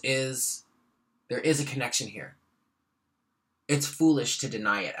 there is a connection here. It's foolish to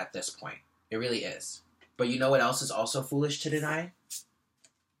deny it at this point. It really is. But you know what else is also foolish to deny?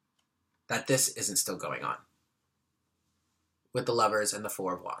 That this isn't still going on. With the Lovers and the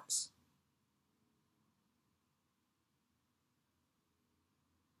Four of Wands.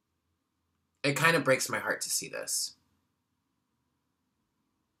 It kind of breaks my heart to see this.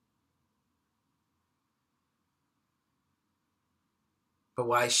 But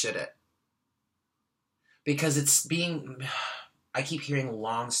why should it? Because I keep hearing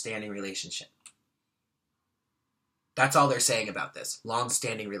long-standing relationship. That's all they're saying about this.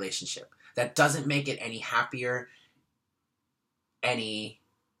 Long-standing relationship. That doesn't make it any happier, any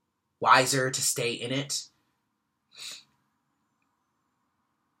wiser to stay in it.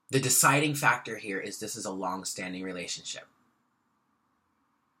 The deciding factor here is this is a long-standing relationship.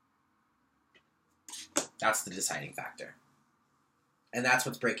 That's the deciding factor. And that's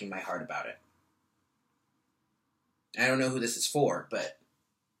what's breaking my heart about it. I don't know who this is for, but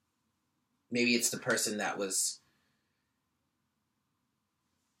maybe it's the person that was...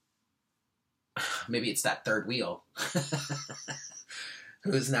 Maybe it's that third wheel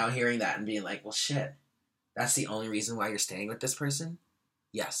who's now hearing that and being like, well, shit, that's the only reason why you're staying with this person?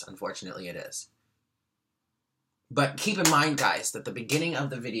 Yes, unfortunately it is. But keep in mind, guys, that the beginning of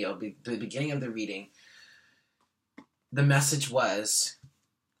the video, the beginning of the reading, the message was,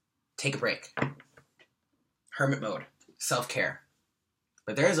 take a break. Hermit mode. Self-care.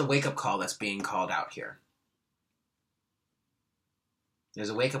 But there is a wake-up call that's being called out here. There's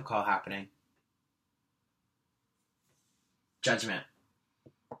a wake-up call happening. Judgment.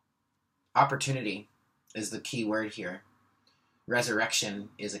 Opportunity is the key word here. Resurrection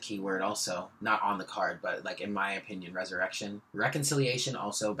is a key word also. Not on the card, but like in my opinion, resurrection. Reconciliation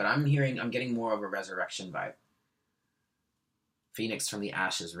also, but I'm getting more of a resurrection vibe. Phoenix from the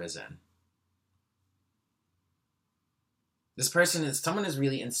ashes risen. Someone is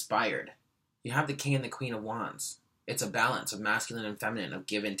really inspired. You have the King and the Queen of Wands. It's a balance of masculine and feminine, of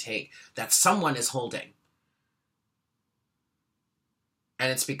give and take, that someone is holding.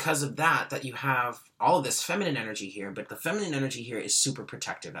 And it's because of that you have all of this feminine energy here, but the feminine energy here is super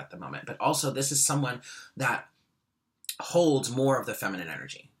protective at the moment. But also, this is someone that holds more of the feminine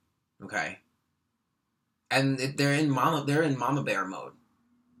energy, okay? And they're in mama bear mode.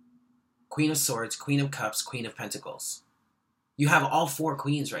 Queen of Swords, Queen of Cups, Queen of Pentacles. You have all four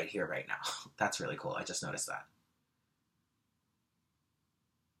queens right here, right now. That's really cool. I just noticed that.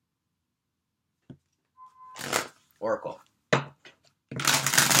 Oracle.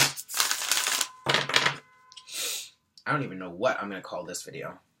 I don't even know what I'm going to call this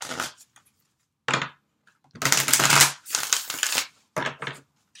video.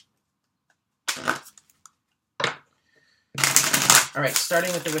 All right,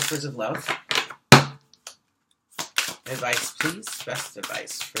 starting with the Whispers of Love. Advice, please. Best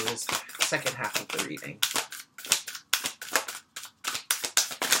advice for this second half of the reading.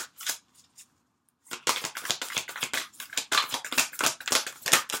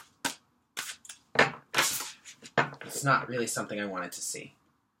 it's not really something I wanted to see.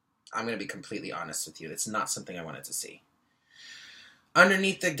 I'm going to be completely honest with you. It's not something I wanted to see.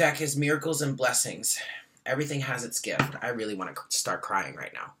 Underneath the deck is miracles and blessings. Everything has its gift. I really want to start crying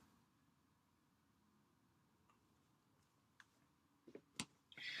right now.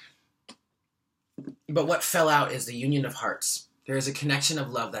 But what fell out is the union of hearts. There is a connection of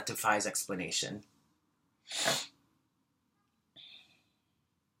love that defies explanation.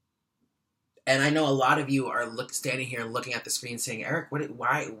 And I know a lot of you are standing here and looking at the screen saying, Eric,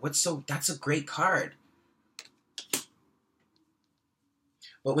 that's a great card.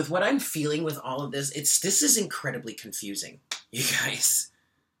 But with what I'm feeling with all of this, this is incredibly confusing, you guys.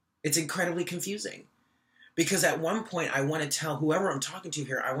 It's incredibly confusing. Because at one point, I want to tell whoever I'm talking to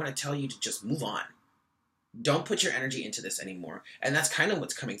here, I want to tell you to just move on. Don't put your energy into this anymore. And that's kind of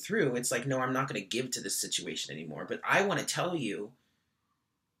what's coming through. It's like, no, I'm not going to give to this situation anymore. But I want to tell you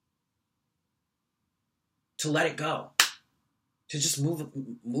to let it go. To just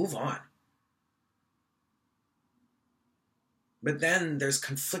move on. But then there's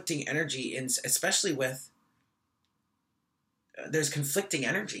conflicting energy, there's conflicting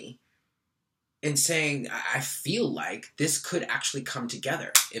energy in saying, I feel like this could actually come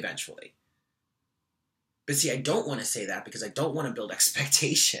together eventually. But see, I don't want to say that because I don't want to build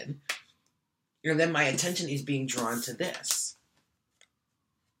expectation. And then my attention is being drawn to this.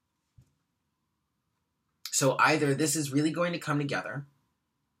 So either this is really going to come together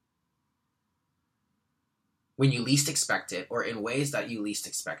when you least expect it, or in ways that you least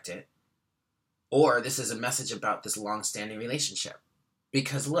expect it, or this is a message about this long-standing relationship.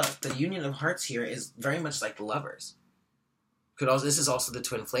 Because look, the union of hearts here is very much like the lovers. This is also the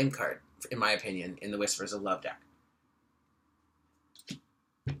twin flame card, in my opinion, in the Whispers of Love deck.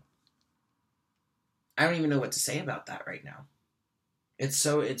 I don't even know what to say about that right now. This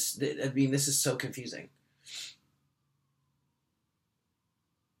is so confusing.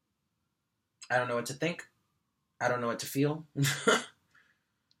 I don't know what to think. I don't know what to feel. I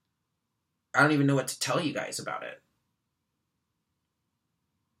don't even know what to tell you guys about it.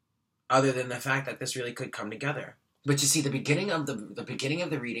 Other than the fact that this really could come together. But you see, the beginning of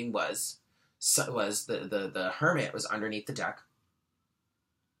the reading was the Hermit was underneath the deck.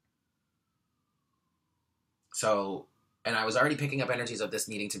 So, and I was already picking up energies of this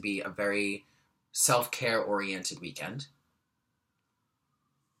needing to be a very self-care oriented weekend.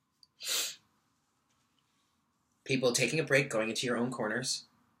 People taking a break, going into your own corners.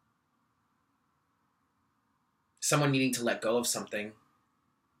 Someone needing to let go of something.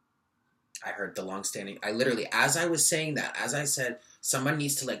 I heard the long-standing... I literally, as I was saying that, as I said, someone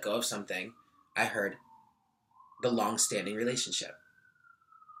needs to let go of something, I heard the long-standing relationship.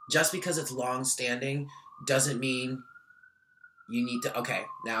 Just because it's long-standing doesn't mean you need to... Okay,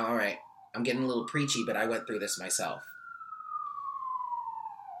 now, all right. I'm getting a little preachy, but I went through this myself.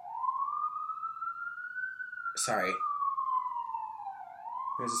 Sorry.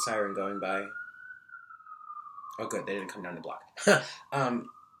 There's a siren going by. Oh, good. They didn't come down the block.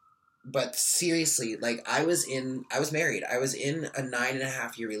 But seriously, like, I was married. I was in a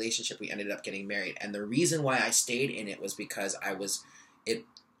 9.5-year relationship. We ended up getting married. And the reason why I stayed in it was because it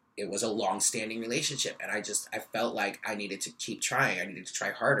was a long-standing relationship. And I felt like I needed to keep trying. I needed to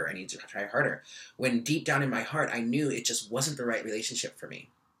try harder. I needed to try harder. When deep down in my heart, I knew it just wasn't the right relationship for me.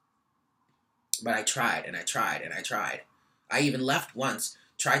 But I tried, and I tried, and I tried. I even left once,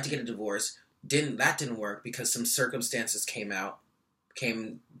 tried to get a divorce. That didn't work because some circumstances came to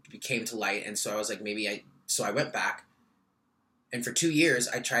light, and so I was like, so I went back, and for 2 years,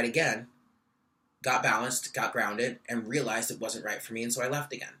 I tried again, got balanced, got grounded, and realized it wasn't right for me, and so I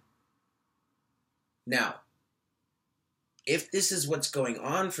left again. Now, if this is what's going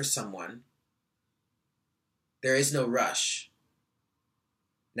on for someone, there is no rush.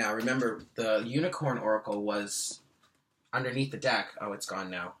 Now, remember, the Unicorn Oracle was underneath the deck. Oh, it's gone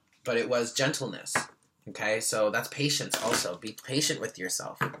now. But it was gentleness. Okay, so that's patience also. Be patient with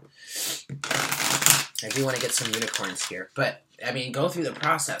yourself. I do want to get some unicorns here. But, I mean, go through the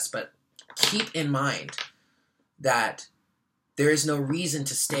process. But keep in mind that there is no reason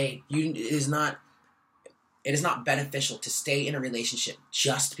to stay. It is not beneficial to stay in a relationship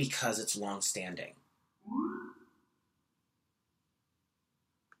just because it's long-standing.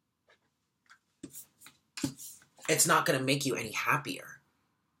 It's not going to make you any happier.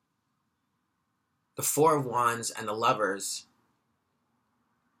 The Four of Wands and the Lovers,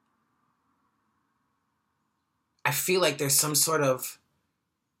 I feel like there's some sort of,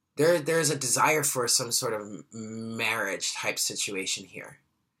 there's a desire for some sort of marriage type situation here.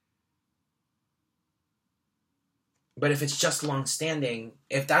 But if it's just long-standing,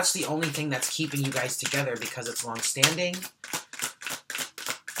 if that's the only thing that's keeping you guys together because it's long-standing,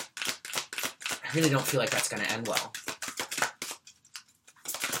 I really don't feel like that's going to end well.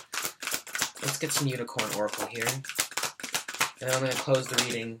 Let's get some Unicorn Oracle here. And then I'm going to close the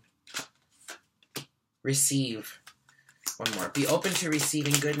reading. Receive. One more. Be open to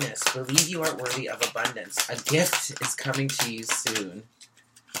receiving goodness. Believe you are worthy of abundance. A gift is coming to you soon.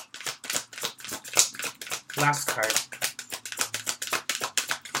 Last card.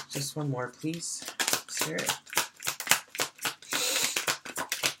 Just one more, please. Spirit.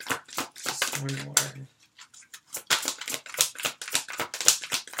 Just one more.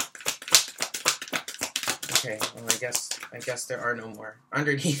 Okay, well, I guess there are no more.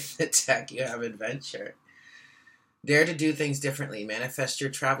 Underneath the deck, you have adventure. Dare to do things differently. Manifest your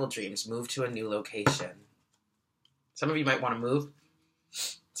travel dreams. Move to a new location. Some of you might want to move.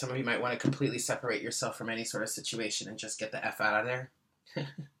 Some of you might want to completely separate yourself from any sort of situation and just get the F out of there.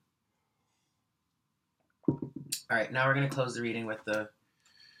 Alright, now we're going to close the reading with the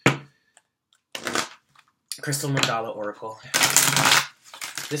Crystal Mandala Oracle.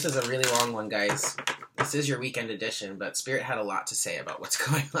 This is a really long one, guys. This is your weekend edition, but Spirit had a lot to say about what's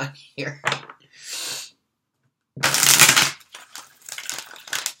going on here.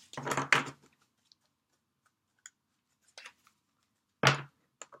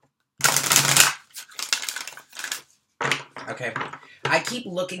 Okay, I keep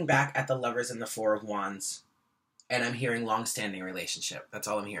looking back at the Lovers and the Four of Wands, and I'm hearing long-standing relationship. That's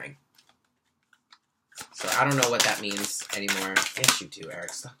all I'm hearing. So I don't know what that means anymore. Yes, you do,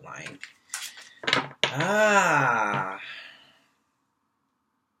 Eric. Stop lying.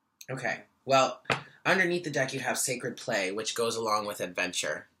 Okay, well, underneath the deck you have Sacred Play, which goes along with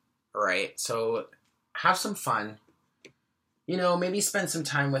adventure, right? So have some fun. You know, maybe spend some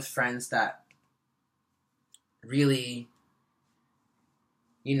time with friends that really,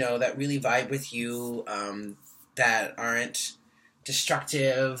 that really vibe with you, that aren't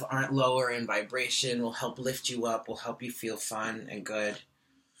destructive, aren't lower in vibration, will help lift you up, will help you feel fun and good.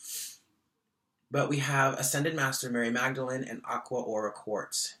 But we have Ascended Master Mary Magdalene and Aqua Aura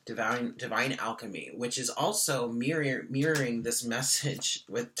Quartz, Divine Alchemy, which is also mirroring this message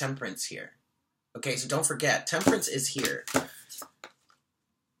with Temperance here. Okay, so don't forget, Temperance is here.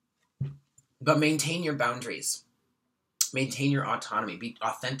 But maintain your boundaries. Maintain your autonomy. Be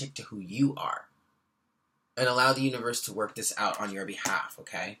authentic to who you are. And allow the universe to work this out on your behalf,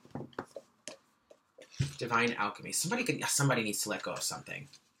 okay? Divine Alchemy. Somebody needs to let go of something.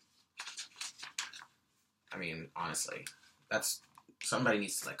 I mean, honestly. Somebody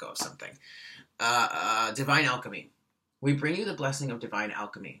needs to let go of something. Divine Alchemy. We bring you the blessing of Divine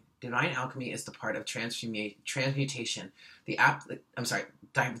Alchemy. Divine Alchemy is the part of transmutation.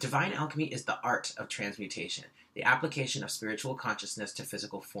 Divine Alchemy is the art of transmutation. The application of spiritual consciousness to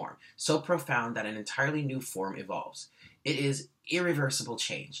physical form, so profound that an entirely new form evolves. It is irreversible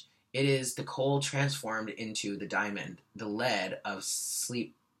change. It is the coal transformed into the diamond, the lead of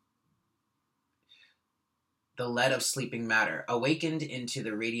sleeping matter, awakened into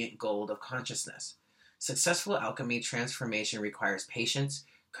the radiant gold of consciousness. Successful alchemy transformation requires patience,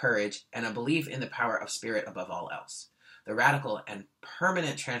 courage, and a belief in the power of spirit above all else. The radical and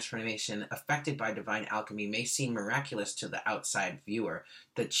permanent transformation effected by divine alchemy may seem miraculous to the outside viewer,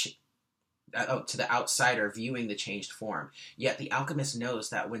 to the outsider viewing the changed form. Yet the alchemist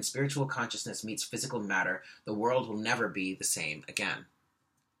knows that when spiritual consciousness meets physical matter, the world will never be the same again.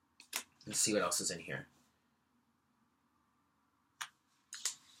 Let's see what else is in here.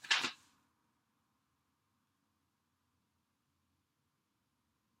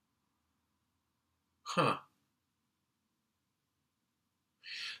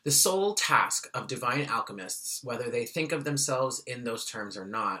 The sole task of divine alchemists, whether they think of themselves in those terms or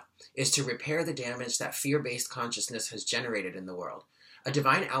not, is to repair the damage that fear-based consciousness has generated in the world. A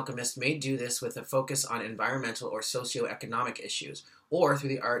divine alchemist may do this with a focus on environmental or socio-economic issues, or through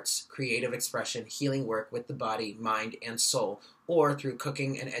the arts, creative expression, healing work with the body, mind, and soul, or through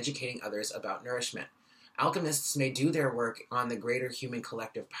cooking and educating others about nourishment. Alchemists may do their work on the greater human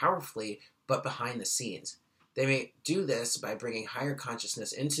collective powerfully, but behind the scenes. They may do this by bringing higher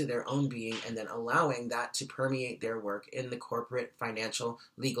consciousness into their own being and then allowing that to permeate their work in the corporate, financial,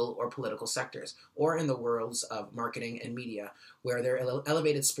 legal, or political sectors, or in the worlds of marketing and media, where their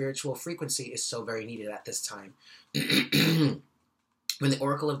elevated spiritual frequency is so very needed at this time. When the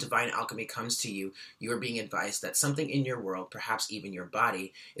Oracle of Divine Alchemy comes to you, you are being advised that something in your world, perhaps even your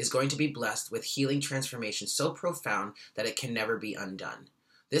body, is going to be blessed with healing transformation so profound that it can never be undone.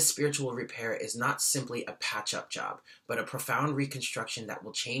 This spiritual repair is not simply a patch-up job, but a profound reconstruction that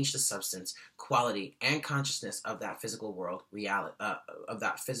will change the substance, quality, and consciousness of that physical world reality.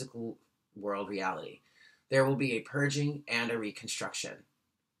 There will be a purging and a reconstruction.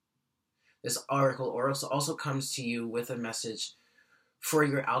 This oracle also comes to you with a message for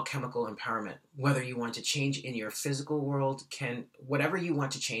your alchemical empowerment. Whether you want to change in your physical world whatever you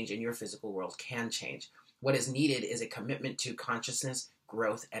want to change in your physical world can change. What is needed is a commitment to consciousness,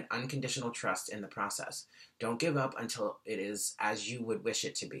 growth, and unconditional trust in the process. Don't give up until it is as you would wish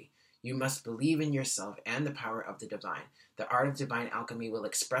it to be. You must believe in yourself and the power of the divine. The art of divine alchemy will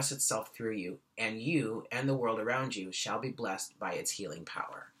express itself through you and the world around you shall be blessed by its healing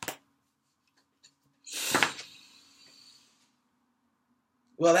power.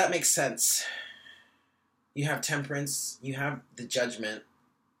 Well, that makes sense. You have temperance, you have the judgment.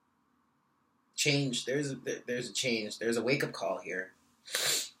 Change, there's a change. There's a wake-up call here.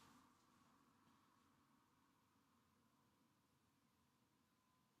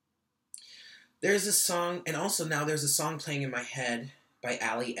 There's a song, and also now there's a song playing in my head by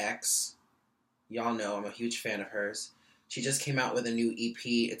Ali X. Y'all know I'm a huge fan of hers. She just came out with a new EP.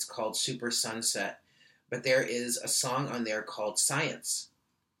 It's called Super Sunset. But there is a song on there called Science.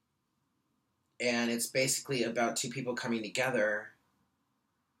 And it's basically about two people coming together,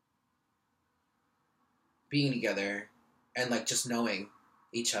 being together, and like just knowing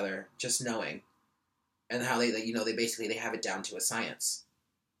each other, just knowing. And how they have it down to a science.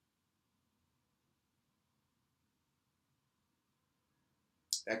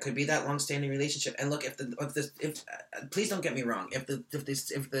 That could be that long-standing relationship. And look, please don't get me wrong. If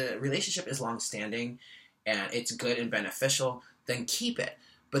the relationship is long-standing and it's good and beneficial, then keep it.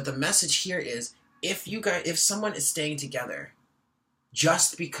 But the message here is, if someone is staying together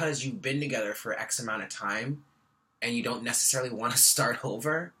just because you've been together for X amount of time and you don't necessarily want to start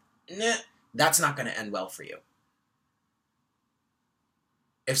over, that's not going to end well for you.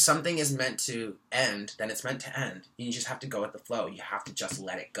 If something is meant to end, then it's meant to end. You just have to go with the flow. You have to just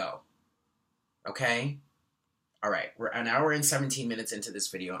let it go. Okay? All right. We're an hour and 17 minutes into this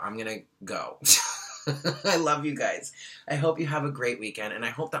video. I'm going to go. I love you guys. I hope you have a great weekend, and I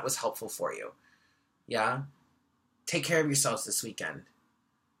hope that was helpful for you. Yeah? Take care of yourselves this weekend.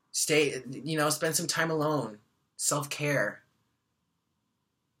 Spend some time alone. Self-care.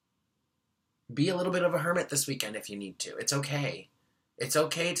 Be a little bit of a hermit this weekend if you need to. It's okay. It's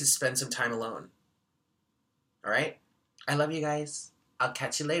okay to spend some time alone. All right? I love you guys. I'll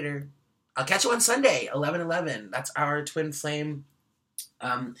catch you later. I'll catch you on Sunday, 11/11. That's our Twin Flame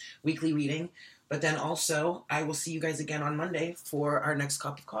weekly reading. But then also, I will see you guys again on Monday for our next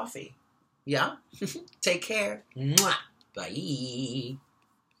cup of coffee. Yeah? Take care. Mwah. Bye.